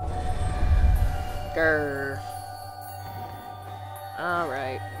 Grr. All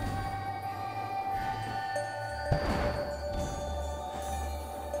right.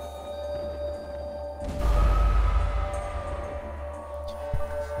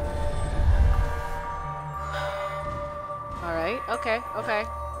 All right. Okay. Okay.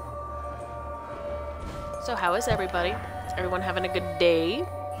 So how is everybody? Is everyone having a good day?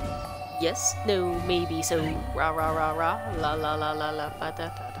 Yes, no, maybe, so rah rah rah rah la la la la la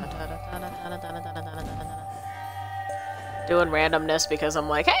doing randomness because I'm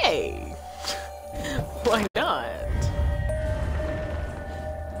like, hey, why not?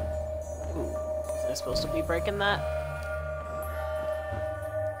 Ooh, was I supposed to be breaking that?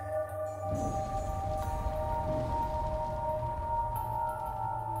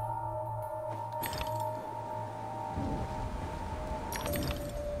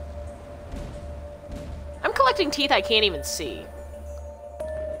 Collecting teeth I can't even see.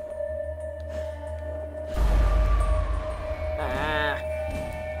 Ah.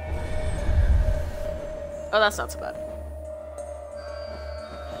 Oh, that's not so bad.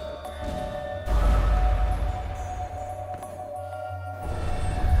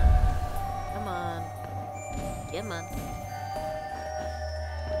 Come on. Come on.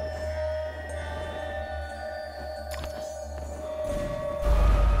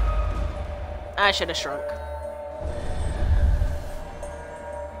 I should have shrunk.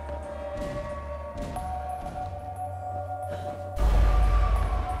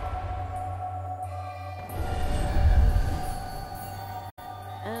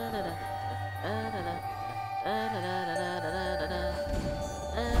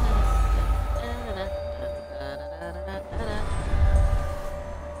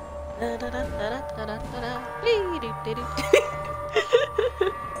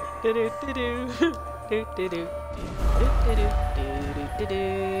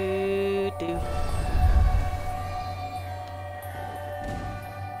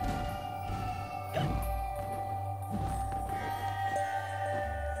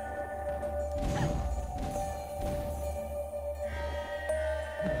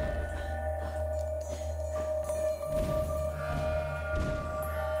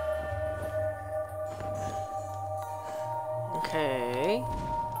 Okay.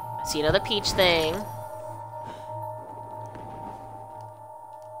 I see another peach thing.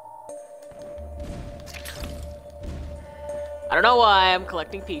 I don't know why I'm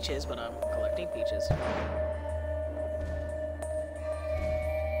collecting peaches, but I'm collecting peaches.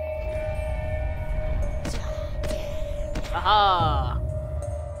 Aha!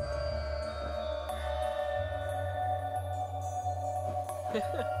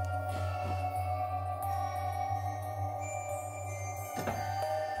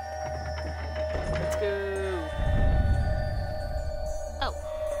 Let's go. Oh.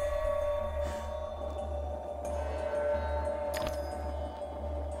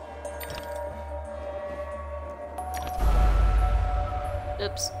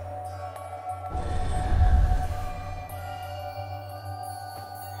 Oops.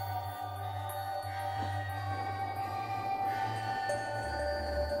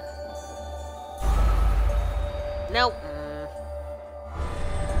 Nope.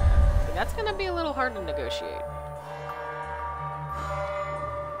 That's gonna be a little hard to negotiate.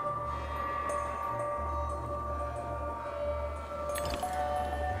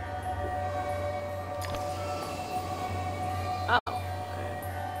 Oh.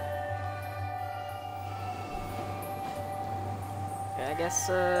 Okay. I guess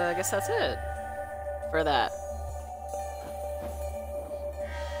that's it for that.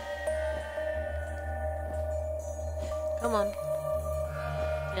 Come on.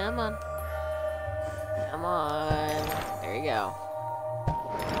 Come on. Come on. There you go.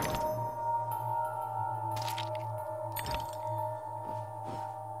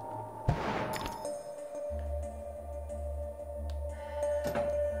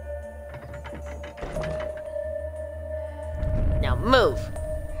 Now move!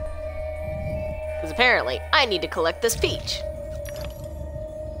 Because apparently, I need to collect this peach.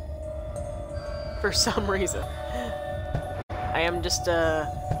 For some reason. I am just a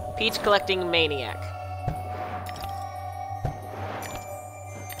peach collecting maniac.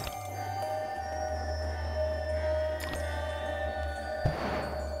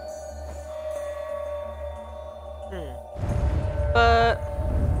 But...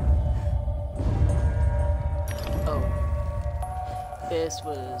 oh. This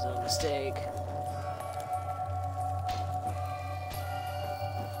was a mistake.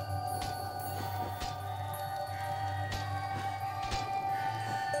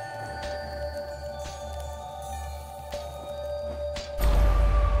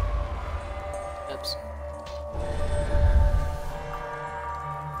 Oops.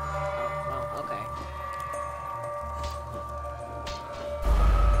 Oh, well, okay.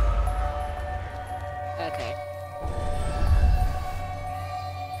 Okay.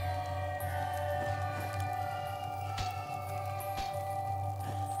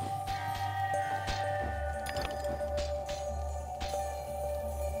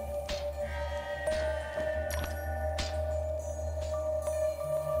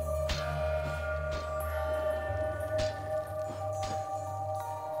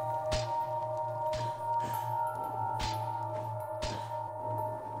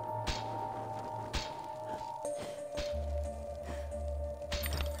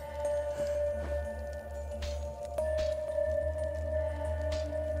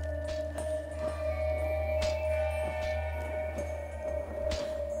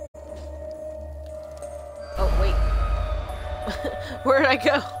 Oh, wait. Where did I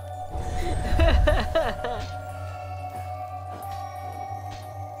go?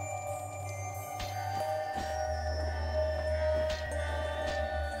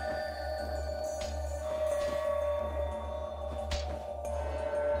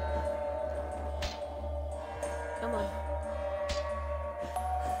 Come on.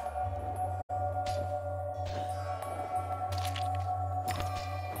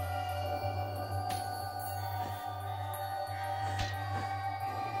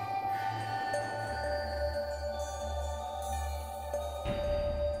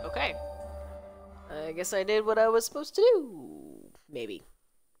 Okay. I guess I did what I was supposed to do. Maybe.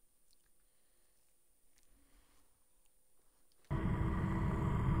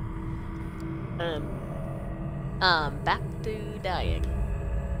 Back to dying.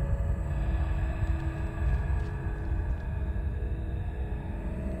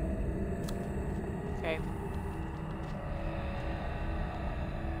 Okay.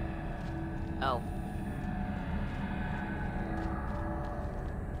 Oh.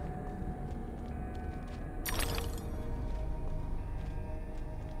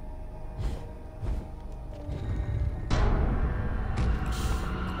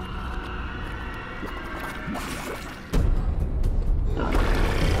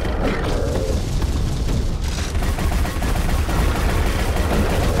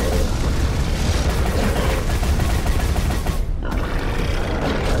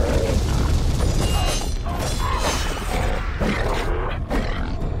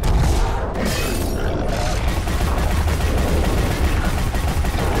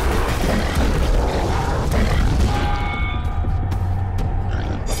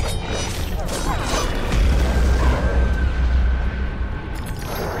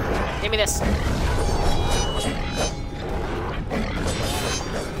 Give me this.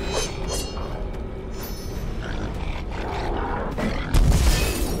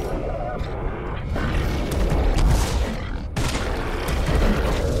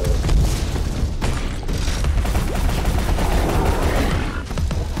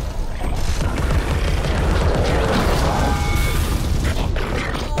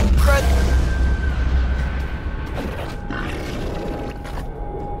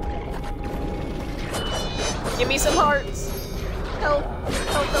 Give me some hearts. Help.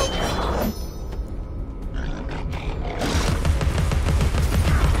 Help, help.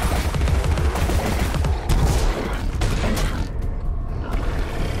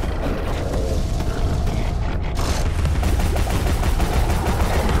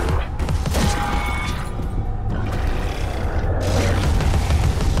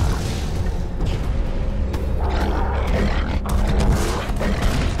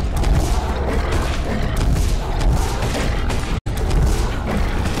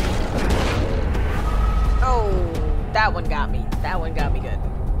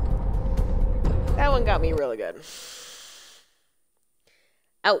 really good.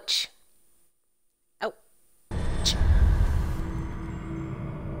 Ouch. Ouch.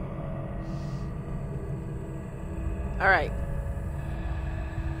 Alright.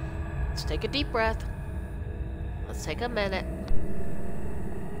 Let's take a deep breath. Let's take a minute.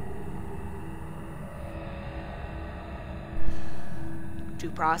 To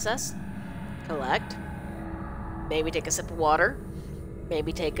process, collect, maybe take a sip of water,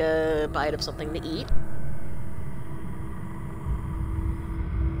 maybe take a bite of something to eat.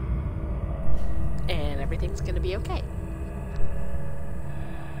 And everything's gonna be okay.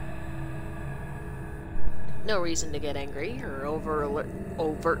 No reason to get angry or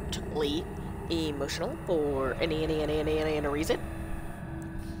overtly emotional for any reason.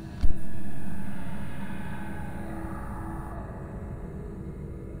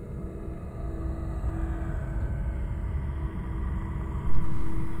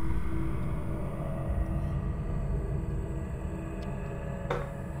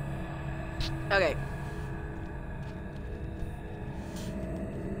 Okay.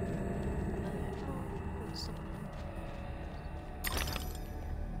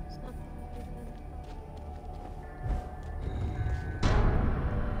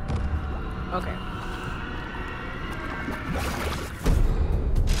 Okay.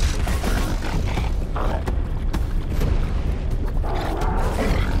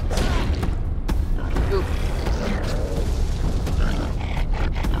 Oop.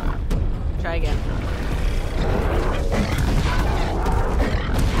 Try again.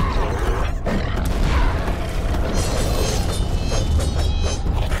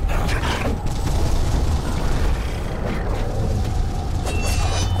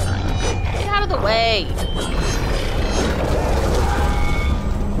 Get out of the way.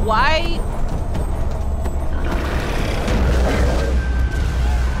 Why?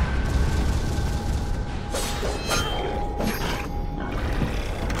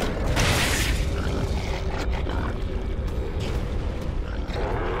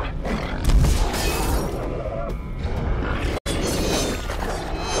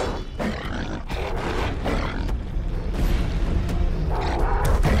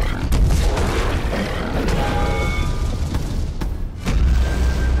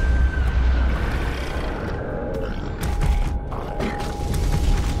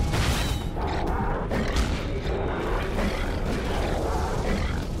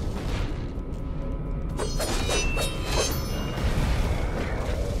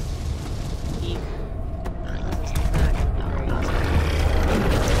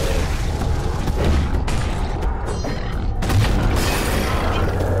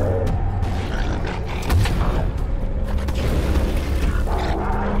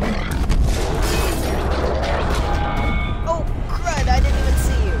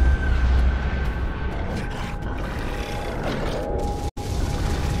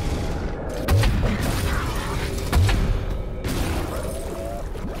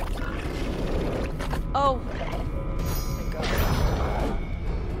 Oh. Thank God.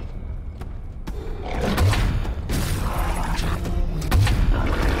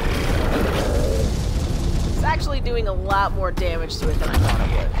 It's actually doing a lot more damage to it than I thought it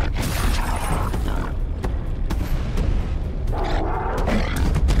would.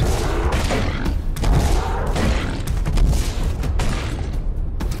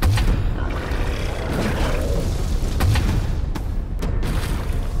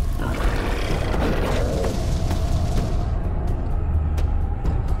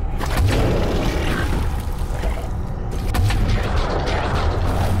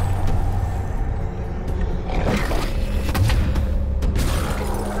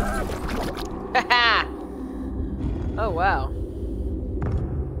 Oh, wow.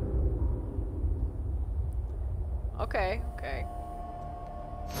 Okay, okay.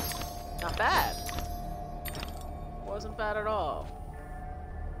 Not bad. Wasn't bad at all.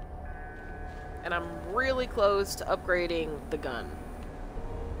 And I'm really close to upgrading the gun.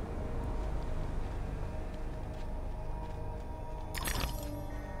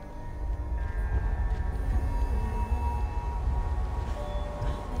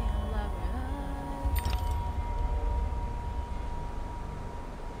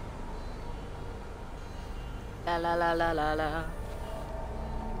 La la la la la la.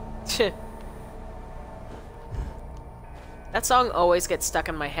 That song always gets stuck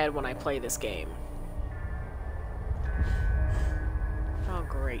in my head when I play this game. Oh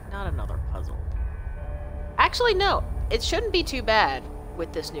great, not another puzzle. Actually no, it shouldn't be too bad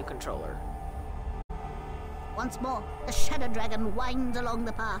with this new controller. Once more, the shadow dragon winds along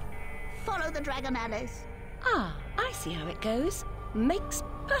the path. Follow the dragon, Alice. Ah, I see how it goes. Makes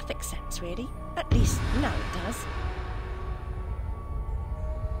perfect sense, really. At least now it does.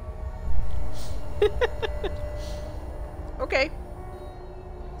 Okay.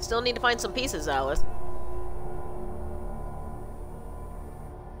 Still need to find some pieces, Alice.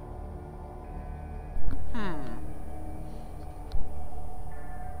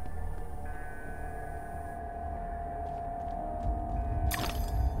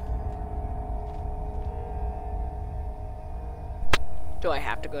 Do I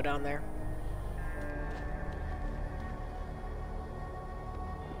have to go down there?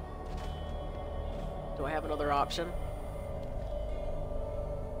 Do I have another option?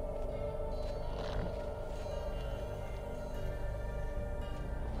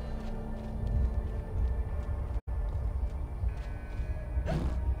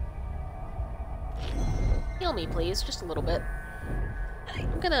 Heal me, please, just a little bit.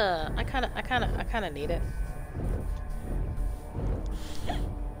 I kinda need it.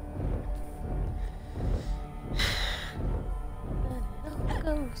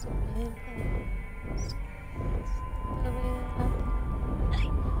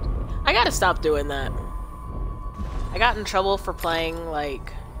 I gotta stop doing that. I got in trouble for playing,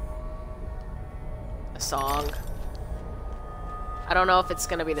 like, a song. I don't know if it's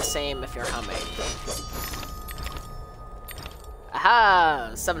gonna be the same if you're humming.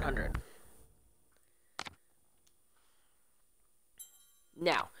 Aha! 700.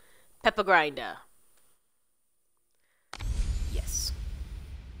 Now, pepper grinder. Yes.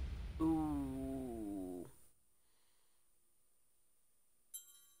 Ooh.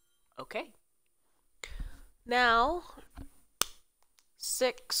 Okay. Now,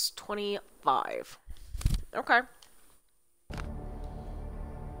 625. Okay.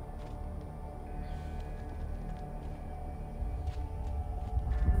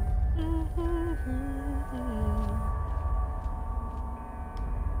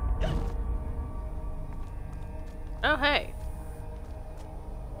 Oh, hey.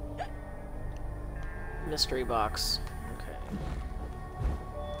 Mystery box. Okay.